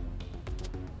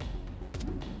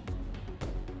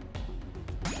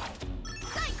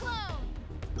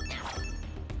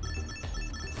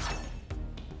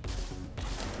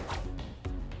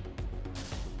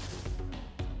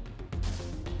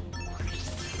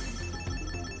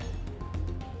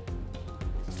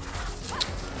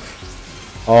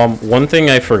 One thing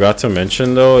I forgot to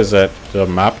mention though is that the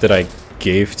map that I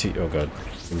gave to you, oh god,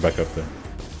 I'm back up there.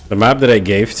 The map that I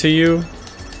gave to you,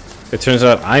 it turns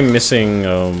out I'm missing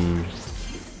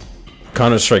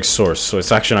Counter-Strike Source, so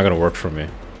it's actually not gonna work for me.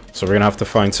 So we're gonna have to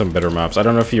find some better maps. I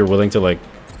don't know if you're willing to like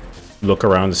look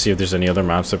around to see if there's any other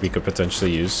maps that we could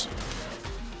potentially use.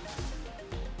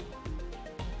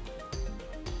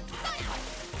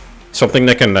 Something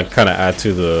that can kind of add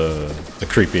to the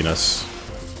creepiness.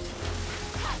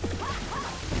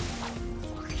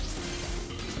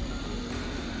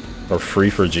 Or free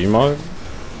for Gmod?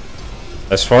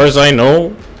 As far as I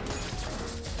know,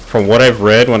 from what I've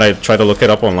read when I try to look it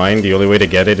up online, the only way to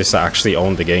get it is to actually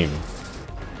own the game.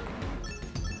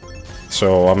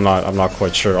 So I'm not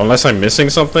quite sure. Unless I'm missing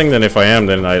something, then if I am,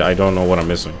 then I don't know what I'm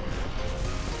missing.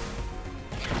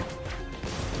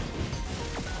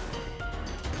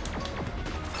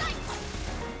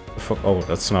 Oh,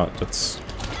 that's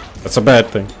a bad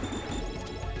thing.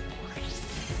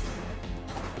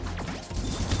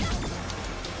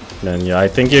 And yeah, I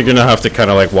think you're gonna have to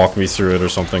kind of like walk me through it or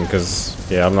something, because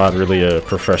yeah, I'm not really a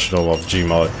professional of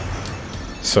Gmod.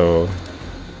 So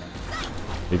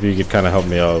maybe you could kind of help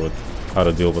me out with how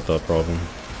to deal with that problem.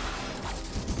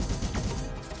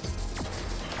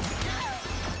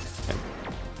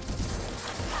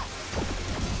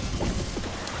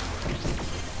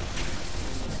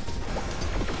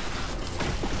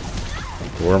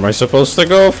 Where am I supposed to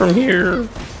go from here?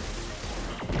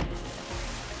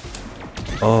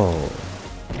 Oh.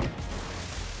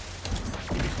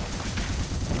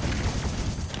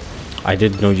 I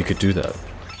didn't know you could do that.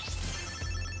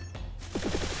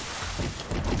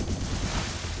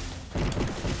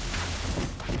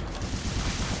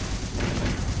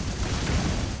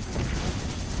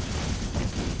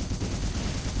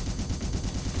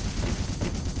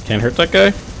 Can't hurt that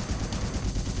guy?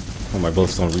 Oh, my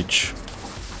bullets don't reach.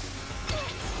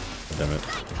 Damn it.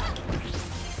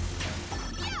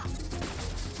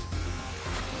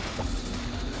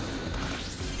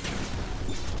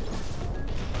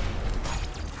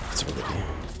 That's really...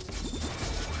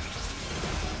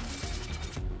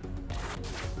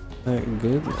 Thank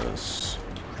goodness.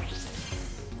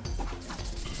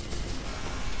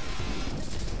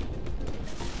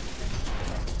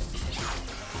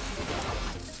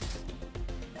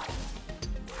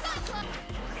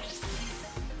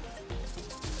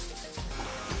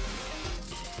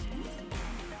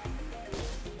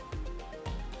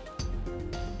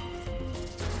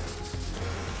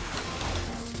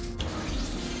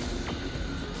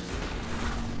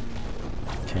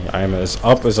 Okay, I am as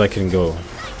up as I can go.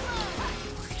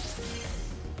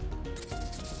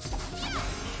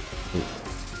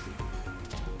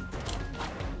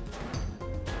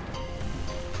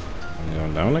 I'm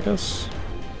going down, I guess.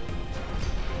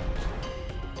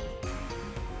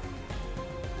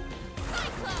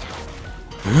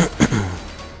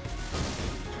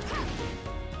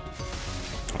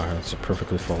 Alright, that's a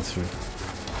perfectly fall through.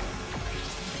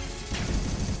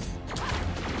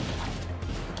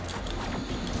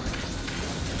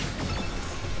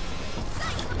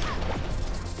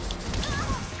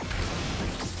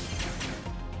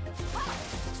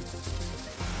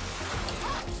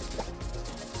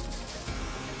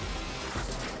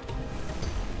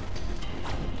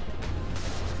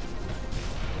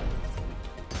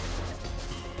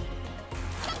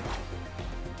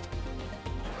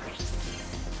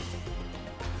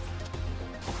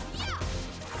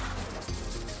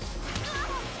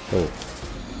 Oh.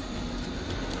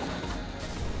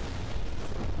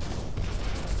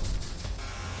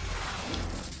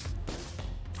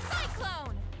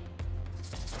 Cyclone.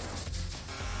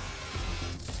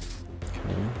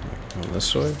 Okay, on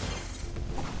this way?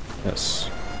 Yes.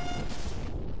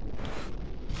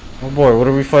 Oh boy, what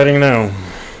are we fighting now?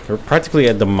 We're practically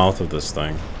at the mouth of this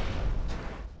thing.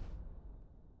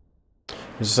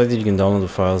 It's decided you can download the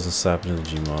files and snap into the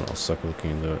Gmod. I'll suck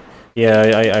looking into it.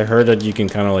 Yeah, I heard that you can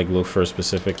kind of like look for a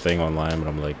specific thing online, but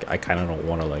I'm like, I kind of don't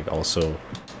want to like also.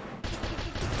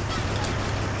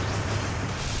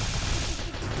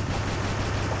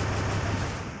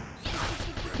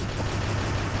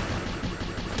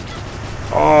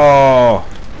 Oh!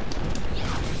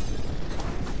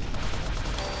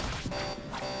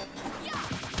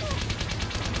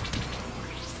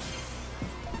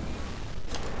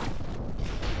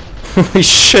 Holy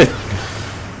shit!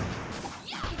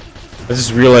 I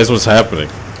just realized what's happening.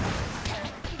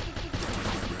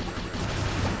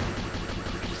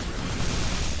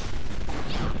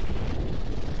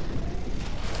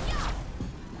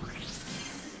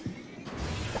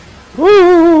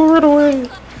 Woo! Run away!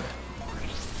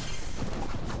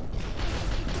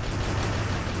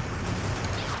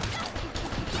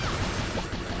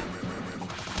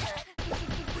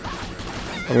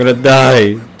 I'm gonna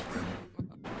die.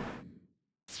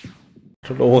 I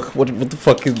don't know what the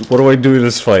fuck is, what do I do in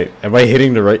this fight? Am I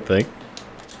hitting the right thing?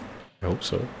 I hope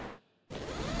so.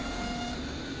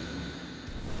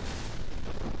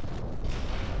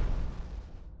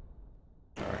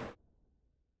 Alright.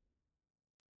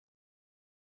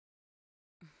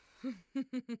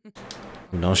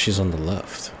 Now she's on the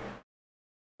left.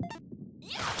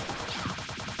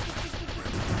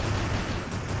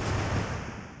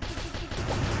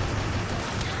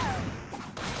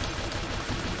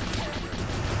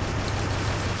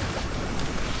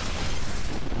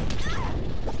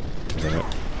 Damn it.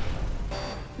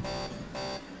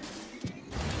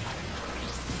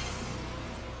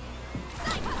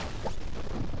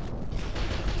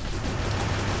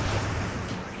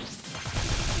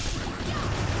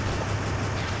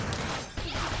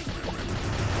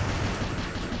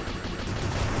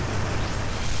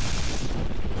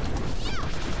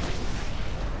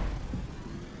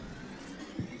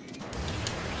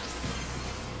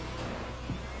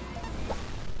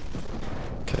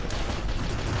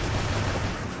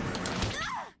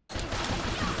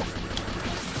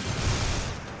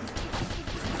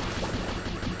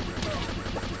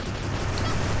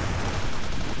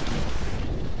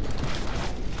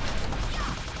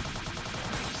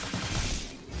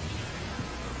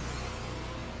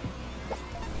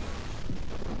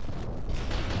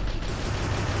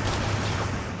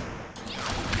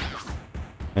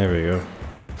 There we go.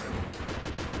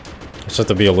 Just have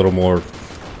to be a little more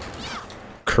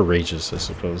courageous, I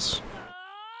suppose.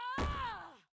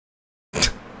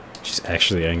 She's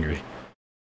actually angry.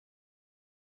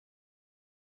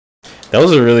 That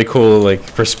was a really cool, like,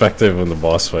 perspective on the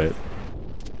boss fight.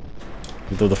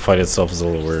 Though the fight itself is a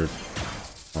little weird.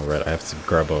 Alright, I have to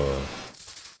grab a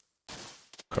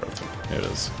card. Here it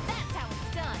is. That's how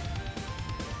it's done.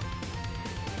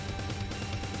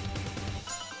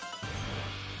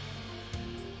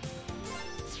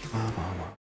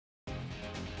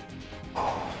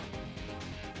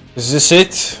 Is this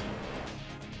it?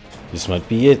 This might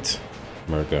be it.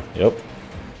 Merca, yep.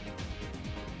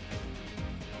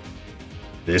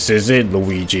 This is it,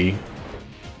 Luigi.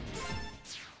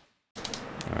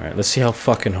 Alright, let's see how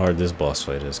fucking hard this boss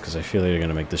fight is, because I feel like they're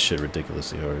gonna make this shit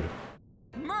ridiculously hard.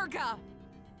 Murga!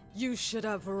 You should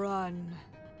have run.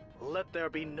 Let there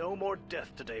be no more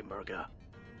death today, Murga.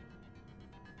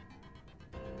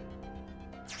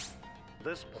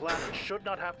 This planet should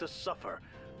not have to suffer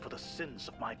for the sins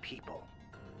of my people.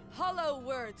 Hollow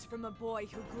words from a boy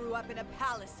who grew up in a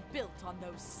palace built on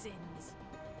those sins.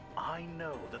 I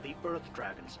know that the Earth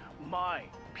Dragons, my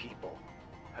people,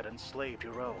 had enslaved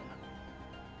your own.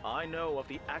 I know of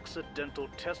the accidental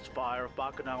test fire of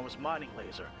Bakunawa's mining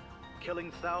laser,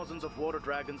 killing thousands of water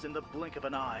dragons in the blink of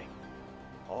an eye.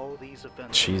 All these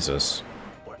events Jesus.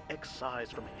 were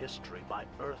excised from history by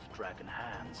Earth Dragon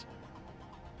hands.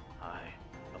 I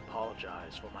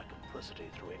apologize for my complicity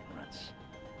through ignorance.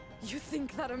 You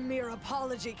think that a mere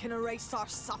apology can erase our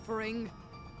suffering?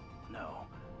 No.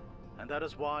 And that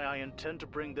is why I intend to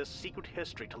bring this secret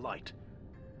history to light.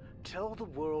 Tell the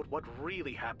world what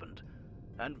really happened,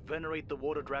 and venerate the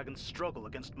Water Dragon's struggle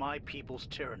against my people's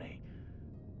tyranny.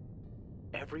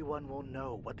 Everyone will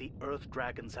know what the Earth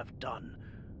Dragons have done.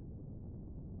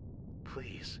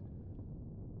 Please,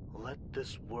 let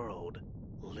this world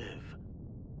live.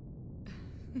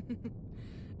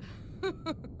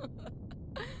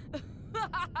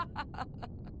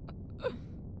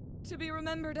 To be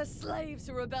remembered as slaves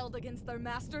who rebelled against their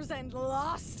masters and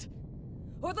lost?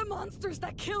 Or the monsters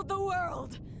that killed the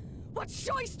world? What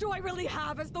choice do I really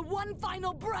have as the one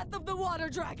final breath of the Water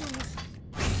Dragons?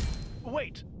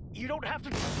 Wait, you don't have to...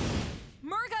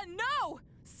 Murga, no!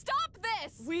 Stop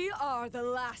this! We are the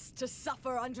last to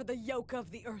suffer under the yoke of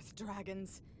the Earth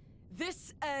Dragons.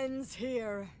 This ends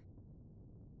here.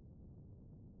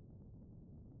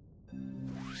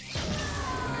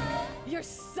 Your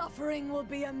suffering will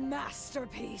be a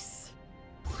masterpiece.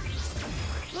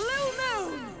 Blue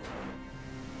Moon!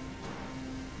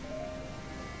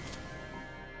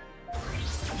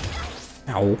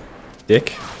 Ow.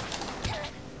 Dick.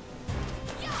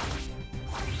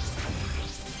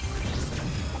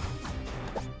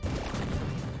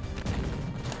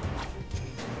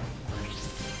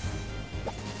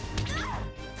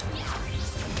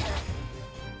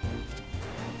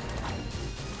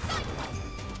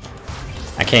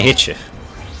 I can't hit you.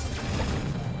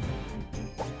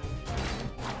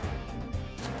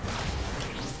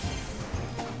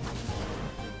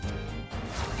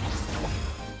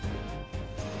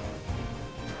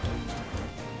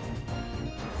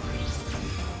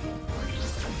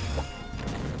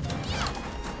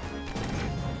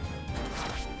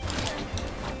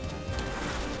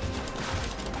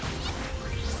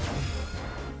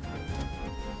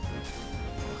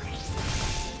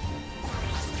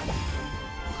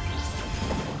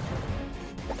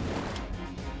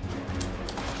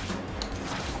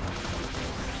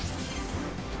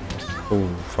 Oh,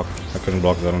 fuck. I couldn't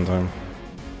block that on time.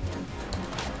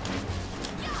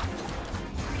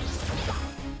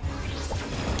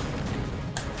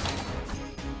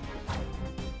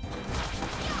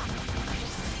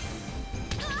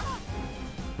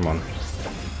 Come on.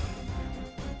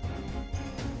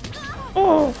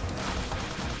 Oh!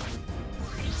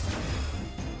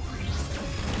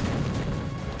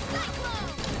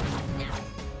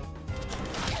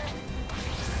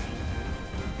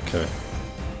 Okay.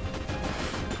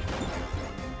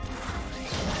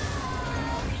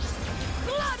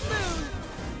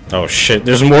 Oh shit,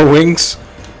 there's more wings?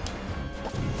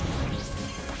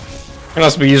 I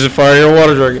must be using fire your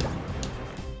water dragon.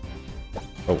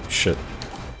 Oh shit.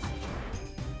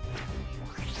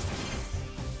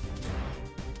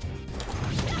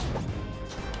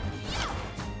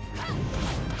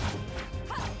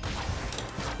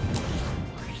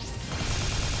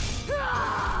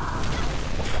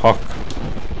 Fuck.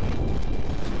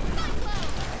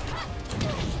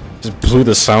 Just blew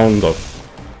the sound up.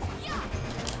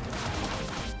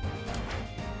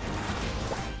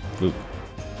 Ooh.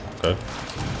 Okay.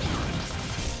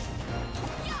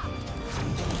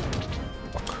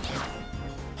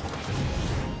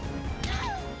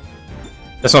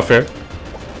 That's not fair.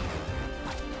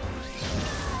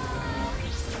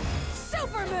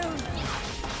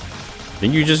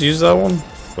 Didn't you just use that one?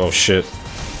 Oh shit.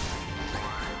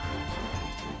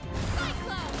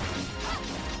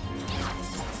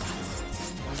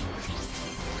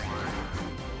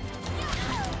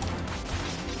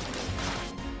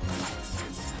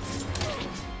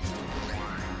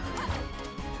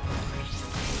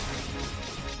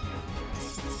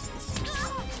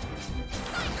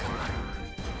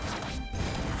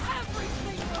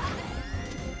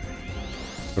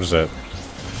 What is that?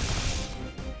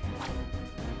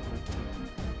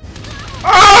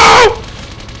 Oh!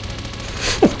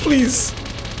 Please.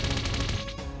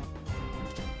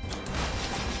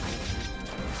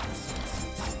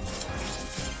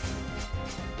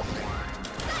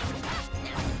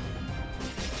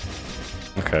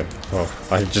 Okay, well,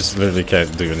 I just literally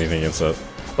can't do anything against that.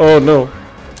 Oh no!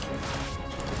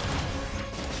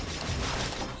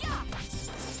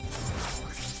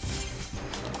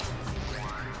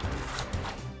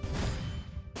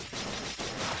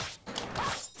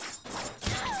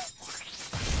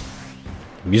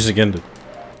 Music ended.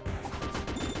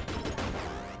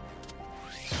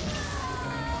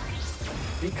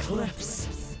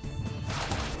 Eclipse.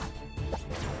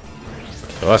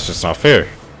 Well, that's just not fair.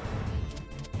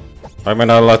 Why am I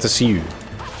not allowed to see you?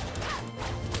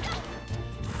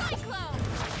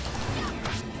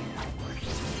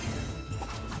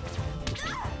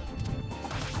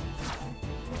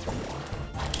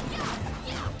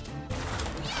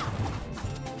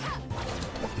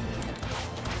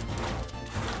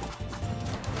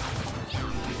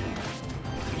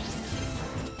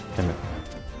 Damn it.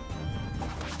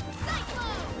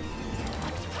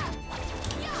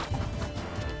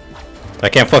 I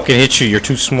can't fucking hit you, you're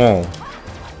too small.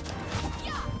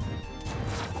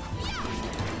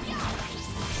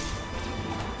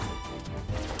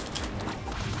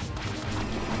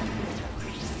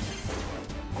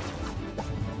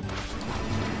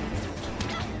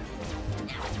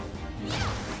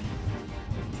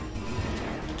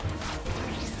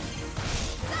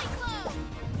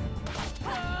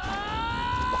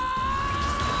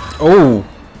 Oh!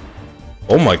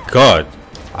 Oh my god!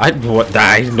 I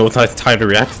didn't know time to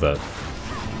react to that.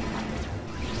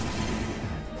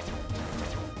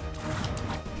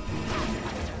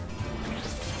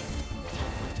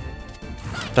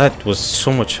 That was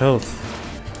so much health.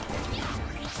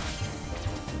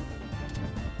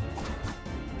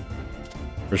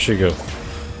 Where'd she go?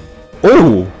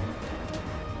 Oh!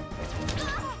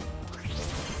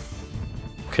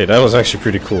 Okay, that was actually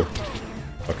pretty cool.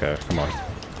 Okay, come on.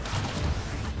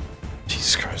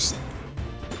 Jesus Christ.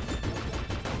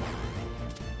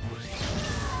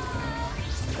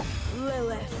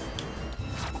 Lilith.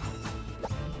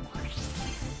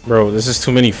 Bro, this is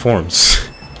too many forms.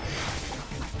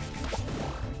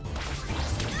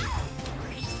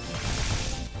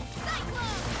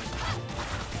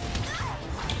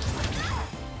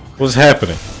 What's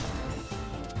happening?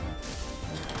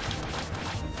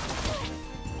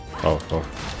 Oh, oh.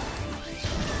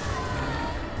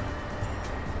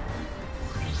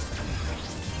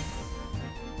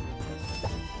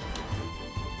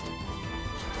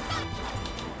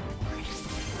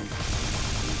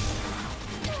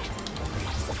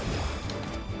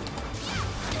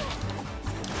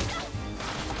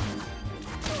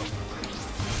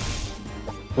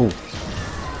 Oh.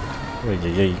 Ay,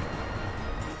 ay, ay.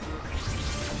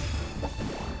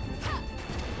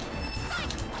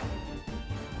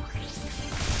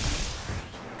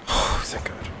 Oh, thank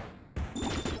God.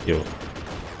 Yo.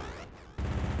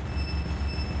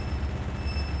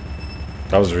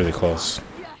 That was really close.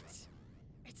 Yet.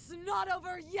 It's not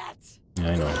over yet. Yeah,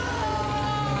 I know.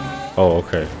 Oh,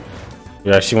 okay.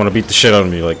 You actually want to beat the shit out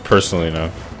of me, like, personally now.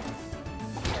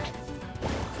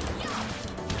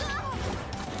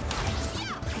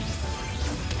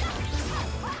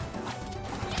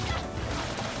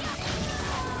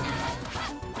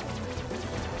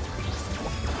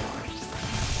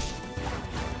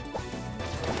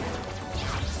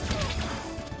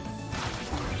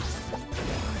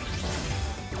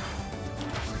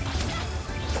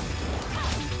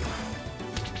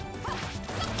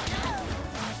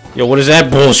 Yo, what is that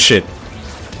bullshit?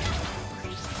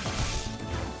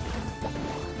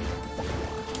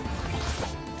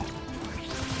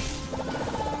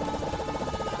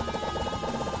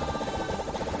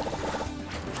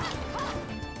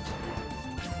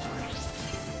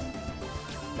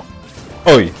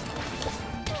 Oi.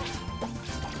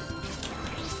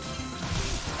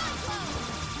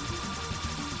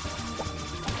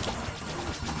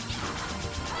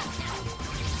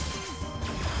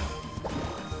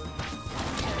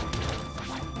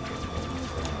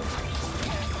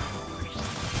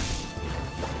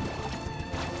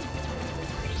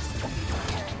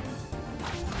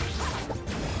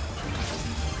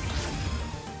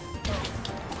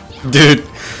 Dude.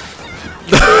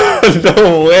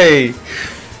 No way.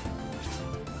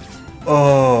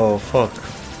 Oh, fuck.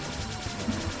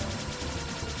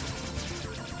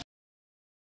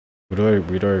 Where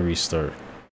do I restart?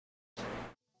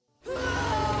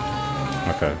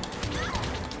 Okay.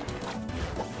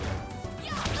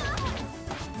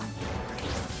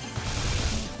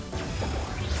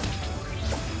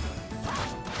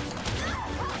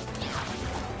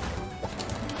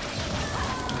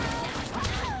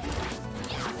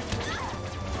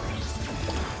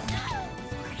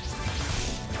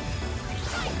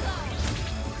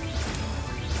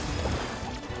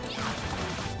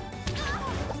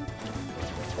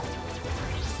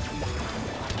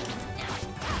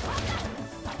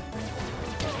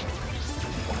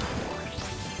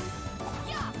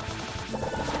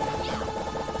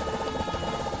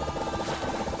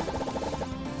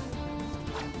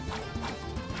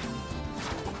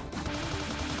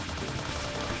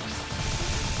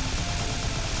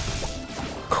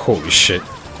 Holy shit.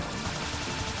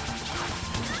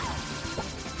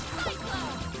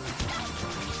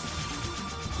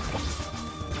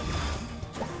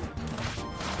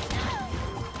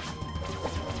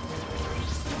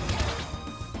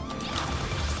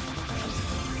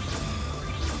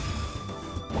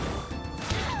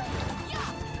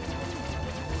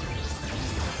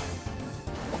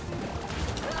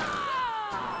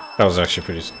 That was actually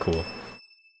pretty cool.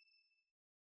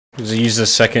 He used a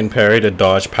second parry to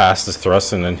dodge past his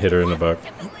thrust and then hit her in the back.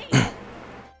 I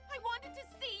wanted to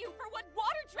see you for what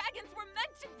water dragons were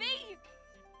meant to be.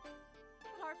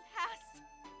 But our past,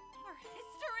 our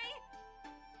history,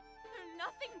 they're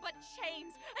nothing but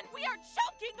chains, and we are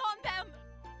choking on them.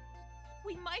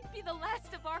 We might be the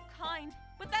last of our kind,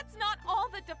 but that's not all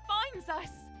that defines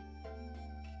us.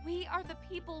 We are the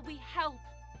people we help,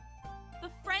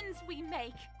 the friends we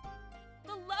make,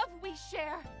 the love we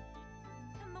share,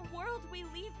 and the world we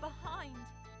leave behind.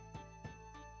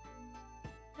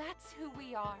 That's who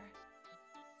we are,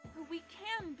 who we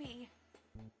can be,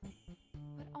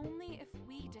 but only if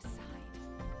we decide.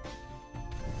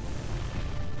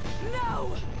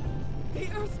 No! The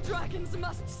Earth Dragons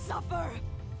must suffer!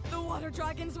 The Water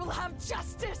Dragons will have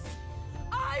justice!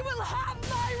 I will have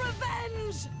my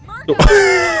revenge!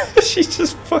 Murder! She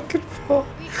just fucking fell.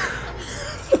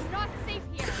 It's not safe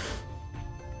here.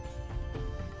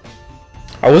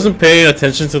 I wasn't paying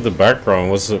attention to the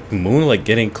background. Was the moon like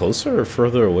getting closer or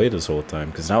further away this whole time?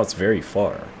 Because now it's very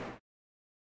far.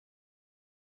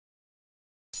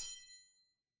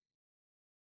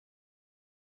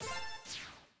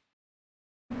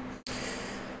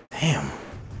 Damn.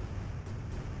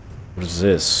 What is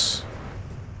this?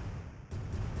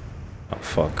 Oh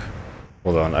fuck.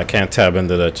 Hold on, I can't tab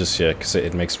into that just yet because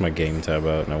it makes my game tab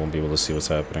out and I won't be able to see what's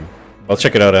happening. I'll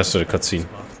check it out after the cutscene.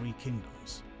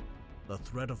 The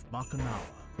threat of Bacchanal.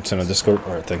 It's in a Discord?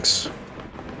 Alright, thanks.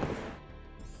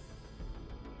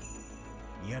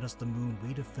 Yet as the moon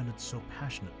we defended so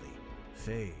passionately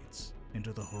fades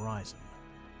into the horizon,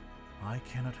 I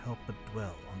cannot help but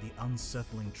dwell on the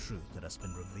unsettling truth that has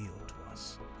been revealed to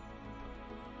us.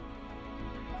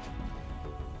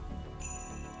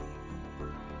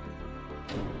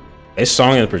 This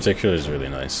song in particular is really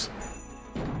nice.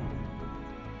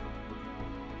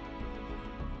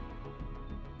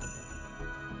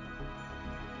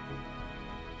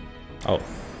 Oh,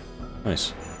 nice.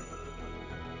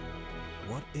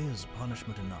 What is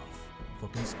punishment enough for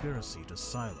conspiracy to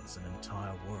silence an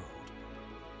entire world?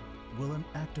 Will an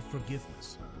act of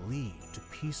forgiveness lead to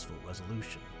peaceful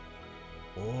resolution?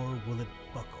 Or will it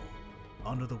buckle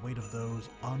under the weight of those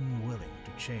unwilling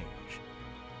to change?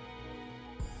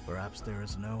 Perhaps there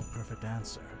is no perfect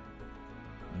answer.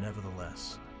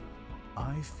 Nevertheless,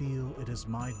 I feel it is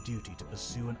my duty to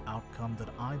pursue an outcome that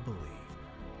I believe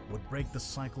would break the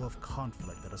cycle of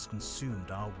conflict that has consumed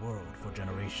our world for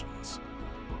generations.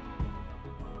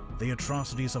 The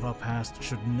atrocities of our past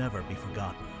should never be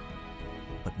forgotten,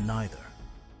 but neither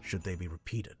should they be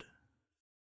repeated.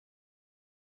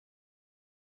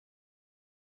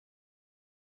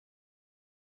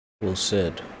 Well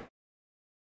said.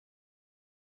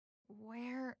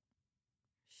 Where...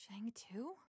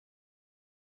 Shang-Tu?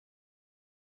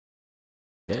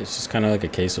 Yeah, it's just kind of like a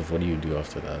case of what do you do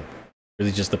after that.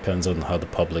 Really just depends on how the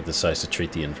public decides to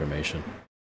treat the information.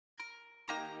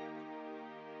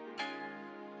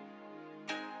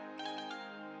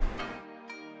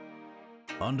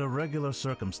 Under regular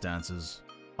circumstances,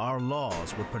 our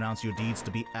laws would pronounce your deeds to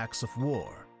be acts of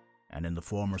war, and in the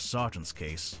former sergeant's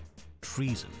case,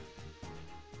 treason.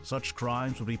 Such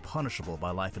crimes would be punishable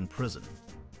by life in prison,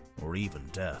 or even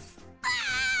death.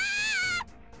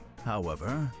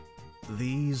 However,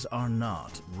 These are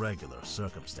not regular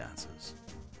circumstances.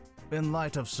 In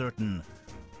light of certain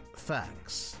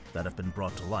facts that have been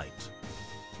brought to light,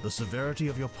 the severity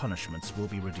of your punishments will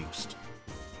be reduced.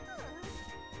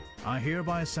 I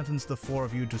hereby sentence the 4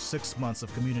 of you to 6 months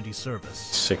of community service.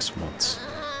 6 months.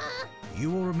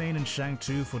 You will remain in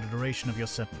Shang-Tu for the duration of your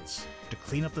sentence, to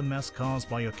clean up the mess caused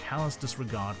by your callous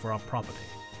disregard for our property.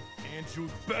 And you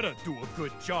better do a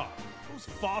good job. Those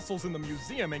fossils in the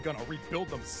museum ain't gonna rebuild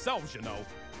themselves, you know.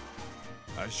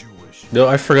 As you wish. No,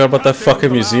 I forgot about that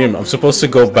fucking museum. I'm supposed to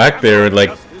go back there and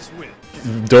like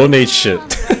donate shit.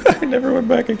 I never went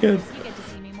back again. You get to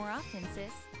see me more often,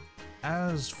 sis.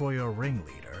 As for your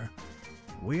ringleader,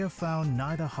 we have found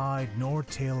neither hide nor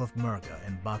tail of Murga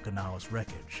in Bakunawa's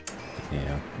wreckage.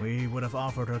 Yeah. We would have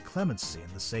offered her clemency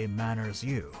in the same manner as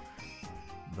you,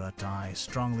 but I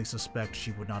strongly suspect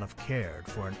she would not have cared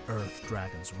for an Earth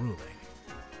Dragon's ruling.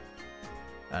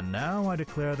 And now I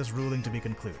declare this ruling to be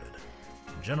concluded.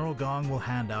 General Gong will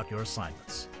hand out your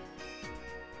assignments.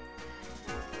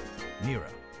 Nira,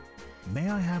 may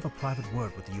I have a private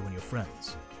word with you and your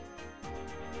friends?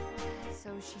 So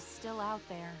she's still out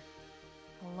there,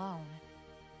 alone.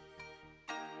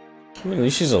 I mean, at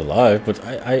least she's alive, but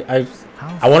I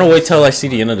want to wait till I see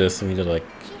the end of this and me to like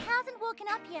She hasn't woken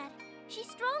up yet. She's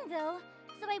strong though,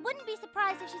 so I wouldn't be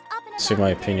surprised if she's up and about. say my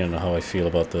opinion on how I feel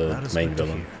about the That is main good to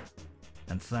villain. hear.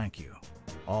 And thank you,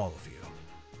 all of you.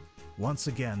 Once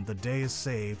again, the day is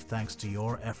saved thanks to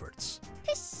your efforts.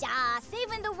 Pshaw,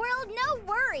 saving the world, no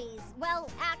worries. Well,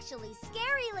 actually,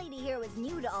 Scary Lady here was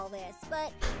new to all this,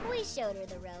 but we showed her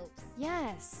the ropes.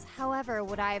 Yes, however,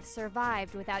 would I have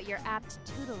survived without your apt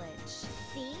tutelage?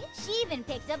 See? She even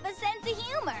picked up a sense of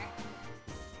humor.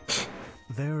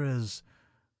 There is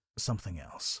something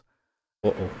else.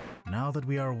 Uh-oh. Now that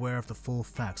we are aware of the full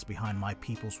facts behind my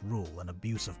people's rule and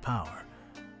abuse of power,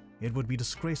 it would be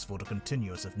disgraceful to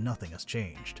continue as if nothing has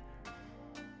changed.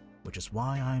 Which is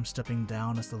why I am stepping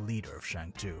down as the leader of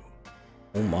Shang-Tu.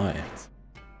 Oh my.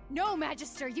 No,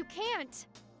 Magister, you can't!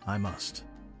 I must.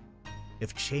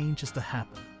 If change is to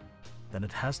happen, then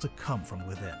it has to come from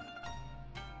within.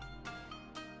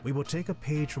 We will take a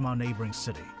page from our neighboring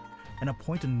city and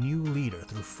appoint a new leader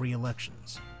through free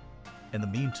elections. In the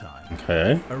meantime,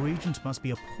 Okay. a regent must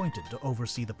be appointed to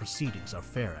oversee the proceedings are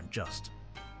fair and just.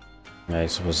 I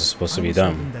suppose it's supposed to I be was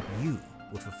done. hoping that you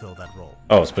would fulfill that role.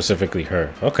 Oh, specifically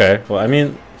her. Okay. Well, I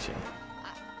mean,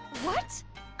 What?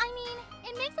 I mean,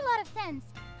 it makes a lot of sense.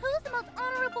 Who's the most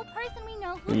honorable person we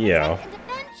know who Yeah. protect and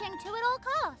defend Shang-Tu at all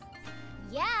costs?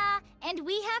 Yeah, and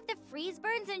we have the freeze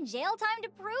burns and jail time to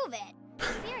prove it.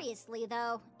 Seriously,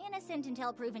 though, innocent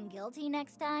until proven guilty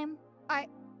next time.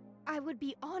 I would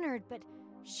be honored, but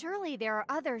surely there are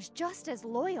others just as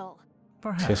loyal.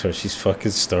 Perhaps. she's fucking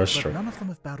But starstruck. none of them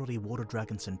have battled a water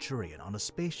dragon centurion on a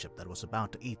spaceship that was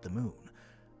about to eat the moon.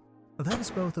 That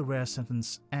is both a rare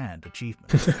sentence and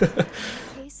achievement. In that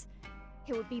case,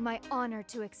 it would be my honor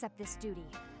to accept this duty.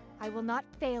 I will not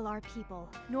fail our people,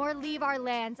 nor leave our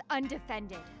lands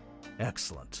undefended.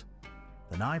 Excellent.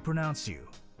 Then I pronounce you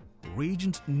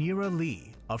Regent Nira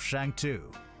Lee of Shang-Tu.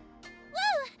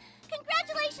 Woo!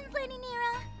 Congratulations, Lady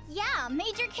Nira! Yeah,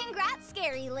 major congrats,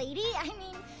 Scary Lady. I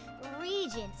mean,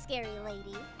 Regent Scary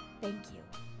Lady. Thank you.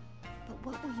 But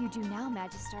what will you do now,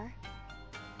 Magister?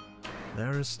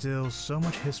 There is still so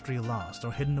much history lost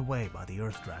or hidden away by the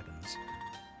Earth Dragons.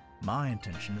 My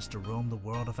intention is to roam the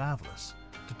world of Avalis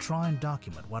to try and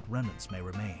document what remnants may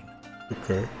remain.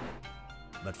 Okay.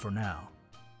 But for now,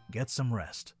 get some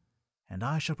rest, and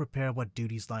I shall prepare what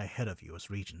duties lie ahead of you as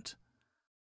Regent.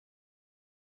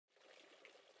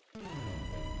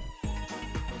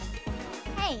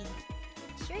 Hey,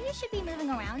 sure you should be moving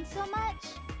around so much?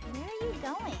 Where are you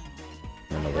going?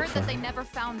 I heard that they never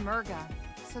found Murga,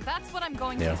 so that's what I'm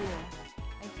going Yeah. to do.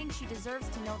 I think she deserves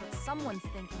to know that someone's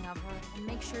thinking of her and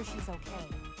make sure she's okay.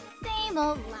 Same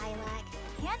old Lilac.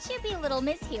 Can't you be Little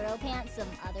Miss Hero Pants some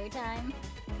other time?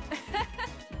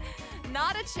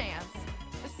 Not a chance.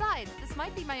 Besides, this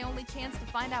might be my only chance to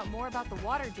find out more about the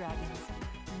water dragons.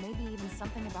 And maybe even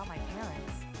something about my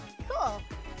parents. Cool.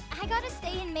 I gotta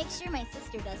stay and make sure my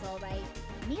sister does all right.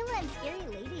 Mila and Scary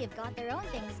Lady have got their own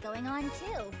things going on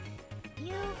too.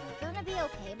 You gonna be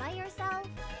okay by yourself?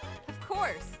 Of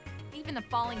course. Even a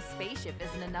falling spaceship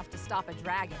isn't enough to stop a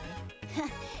dragon.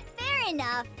 Fair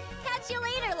enough. Catch you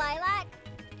later, Lilac.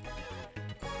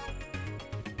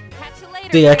 Catch you later.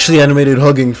 They actually animated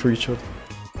hugging for each other.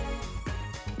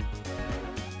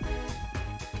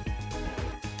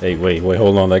 Hey, wait,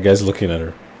 hold on. That guy's looking at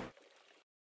her.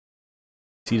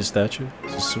 See the statue?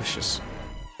 Suspicious.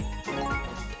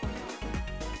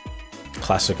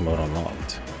 Classic mode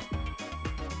unlocked.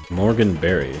 Morgan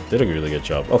Berry did a really good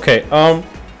job. Okay, I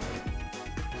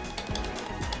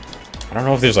don't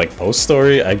know if there's like post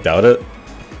story. I doubt it.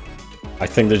 I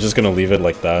think they're just gonna leave it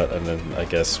like that, and then I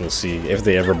guess we'll see if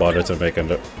they ever bother to make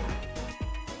another.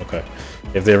 Okay,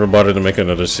 if they ever bother to make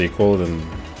another sequel, then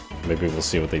maybe we'll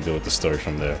see what they do with the story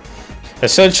from there.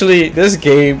 Essentially, this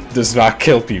game does not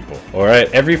kill people. All right,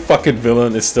 every fucking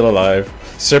villain is still alive.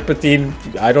 Serpentine,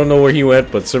 I don't know where he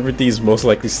went, but Serpentine is most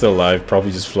likely still alive.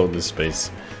 Probably just floating in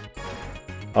space.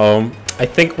 I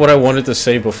think what I wanted to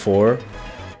say before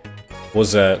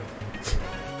was that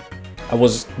I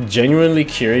was genuinely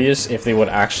curious if they would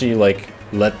actually like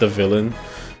let the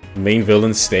main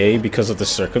villain stay because of the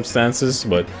circumstances,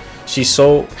 but she's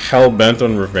so hell-bent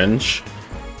on revenge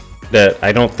that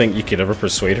I don't think you could ever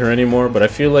persuade her anymore. But I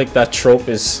feel like that trope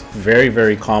is very,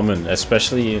 very common,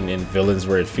 especially in villains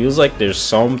where it feels like there's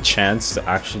some chance to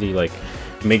actually like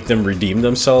make them redeem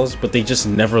themselves, but they just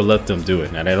never let them do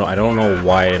it. And I don't know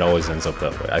why it always ends up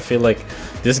that way. I feel like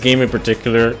this game in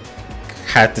particular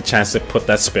had the chance to put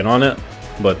that spin on it,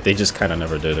 but they just kind of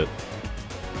never did it,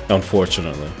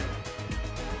 unfortunately.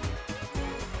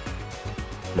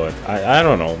 But I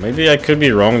don't know, maybe I could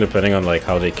be wrong depending on like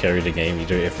how they carry the game,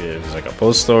 either if it's like a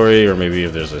post story or maybe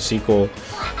if there's a sequel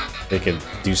they could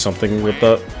do something with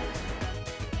that.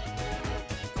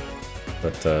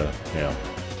 But yeah.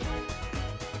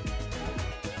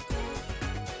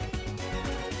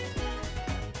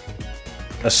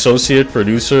 Associate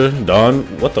producer Don,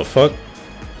 what the fuck?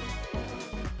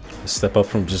 A step up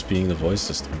from just being the voice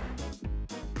this time.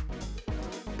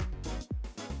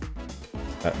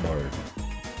 At Bard.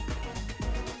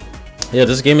 Yeah,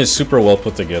 this game is super well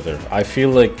put together. I feel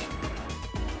like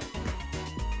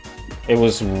it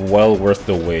was well worth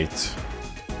the wait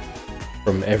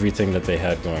from everything that they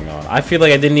had going on. I feel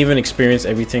like I didn't even experience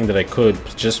everything that I could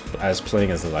just as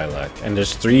playing as the Lilac. And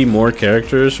there's 3 more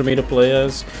characters for me to play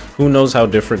as. Who knows how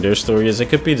different their story is? It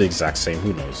could be the exact same,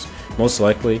 who knows? Most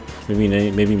likely,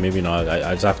 maybe not.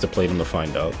 I just have to play them to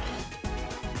find out.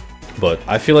 But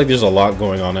I feel like there's a lot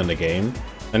going on in the game.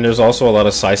 And there's also a lot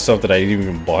of side stuff that I didn't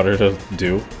even bother to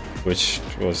do, which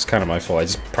was kind of my fault. I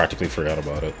just practically forgot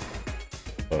about it.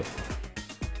 But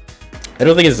I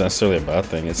don't think it's necessarily a bad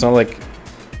thing. It's not like...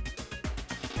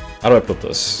 How do I put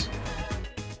this?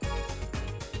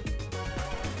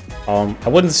 I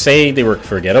wouldn't say they were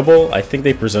forgettable. I think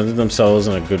they presented themselves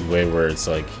in a good way where it's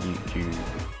like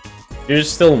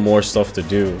there's still more stuff to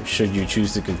do should you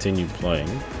choose to continue playing.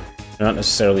 They're not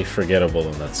necessarily forgettable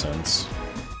in that sense.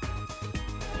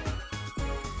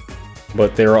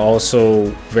 But they're also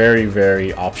very,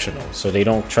 very optional. So they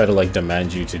don't try to like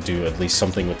demand you to do at least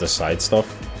something with the side stuff.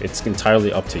 It's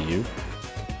entirely up to you.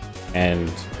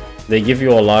 And they give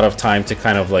you a lot of time to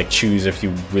kind of like choose if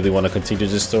you really want to continue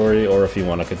the story or if you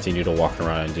want to continue to walk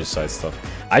around and do side stuff.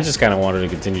 I just kind of wanted to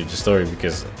continue the story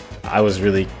because I was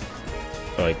really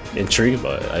like intrigued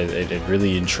by it. It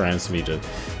really entranced me to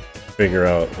figure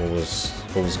out what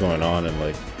was going on and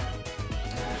like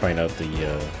find out the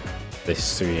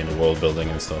history and the world building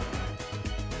and stuff.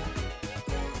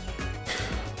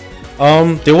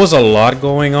 There was a lot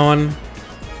going on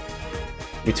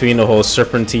between the whole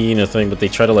Serpentine thing, but they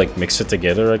try to like mix it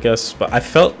together, I guess. But I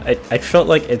felt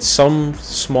like at some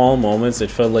small moments,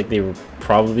 it felt like they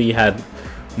probably had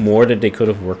more that they could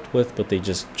have worked with, but they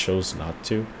just chose not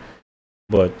to.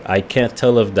 But I can't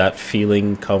tell if that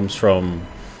feeling comes from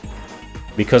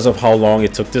because of how long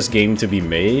it took this game to be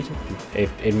made.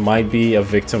 It might be a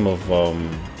victim of what's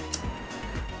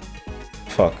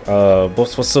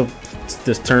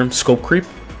the term? Scope creep.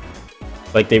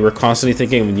 Like they were constantly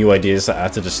thinking of new ideas to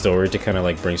add to the story to kind of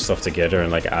like bring stuff together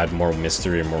and like add more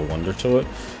mystery and more wonder to it,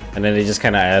 and then they just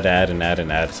kind of add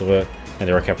to it, and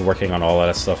they kept working on all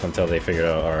that stuff until they figured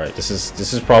out, all right, this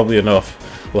is probably enough.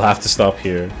 We'll have to stop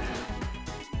here.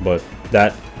 But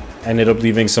that ended up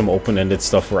leaving some open-ended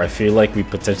stuff where I feel like we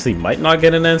potentially might not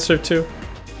get an answer to,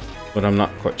 but I'm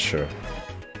not quite sure.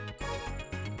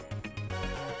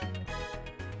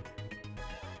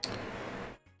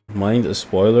 Mind a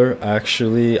spoiler?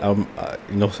 Actually,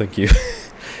 no thank you.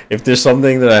 If there's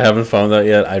something that I haven't found out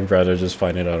yet, I'd rather just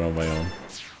find it out on my own.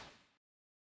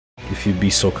 If you'd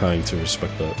be so kind to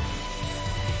respect that.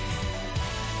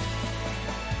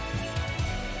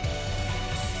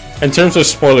 In terms of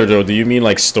spoiler though, do you mean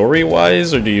like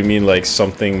story-wise, or do you mean like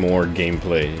something more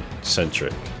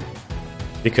gameplay-centric?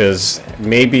 Because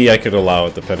maybe I could allow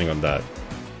it depending on that.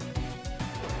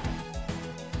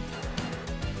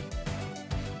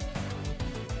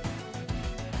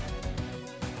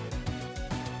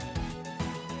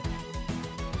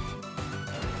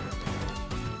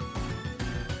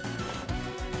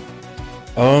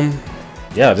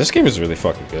 yeah, this game is really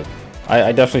fucking good.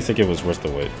 I definitely think it was worth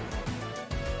the wait.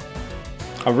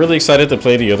 I'm really excited to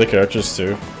play the other characters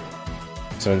too,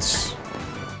 since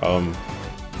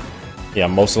yeah,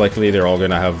 most likely they're all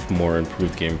gonna have more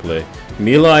improved gameplay.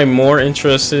 Mila, I'm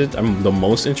the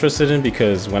most interested in,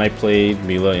 because when I played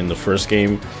Mila in the first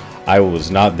game, I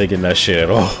was not digging that shit at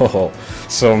all.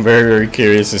 So I'm very, very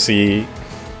curious to see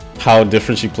how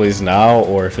different she plays now,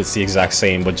 or if it's the exact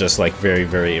same but just like very,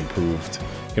 very improved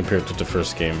compared to the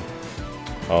first game.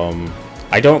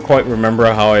 I don't quite remember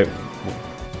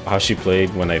how she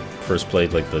played when I first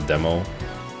played like the demo.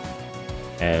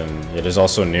 And it is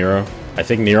also Nero. I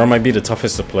think Nero might be the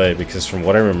toughest to play, because from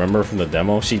what I remember from the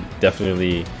demo, she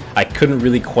definitely... I couldn't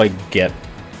really quite get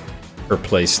her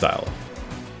play style.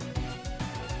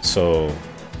 So...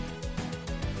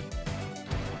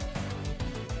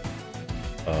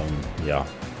 yeah.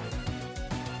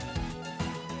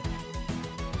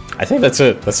 I think that's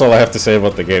it. That's all I have to say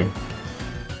about the game.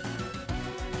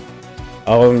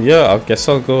 Yeah, I guess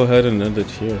I'll go ahead and end it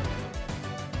here.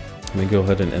 Let me go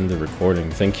ahead and end the recording.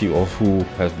 Thank you all who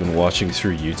have been watching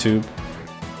through YouTube.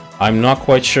 I'm not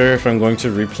quite sure if I'm going to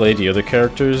replay the other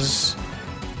characters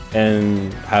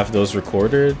and have those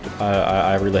recorded.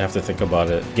 I really have to think about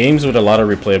it. Games with a lot of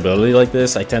replayability like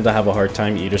this, I tend to have a hard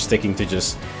time either sticking to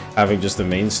just having just the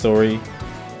main story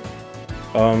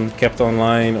kept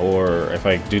online, or if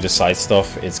I do the side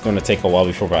stuff, it's going to take a while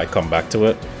before I come back to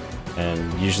it.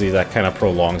 And usually that kind of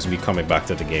prolongs me coming back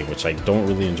to the game, which I don't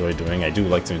really enjoy doing. I do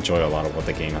like to enjoy a lot of what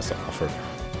the game has to offer,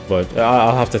 but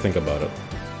I'll have to think about it.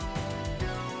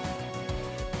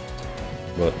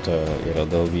 But you know,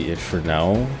 that'll be it for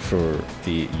now for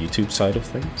the YouTube side of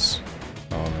things,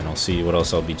 and I'll see what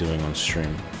else I'll be doing on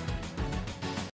stream.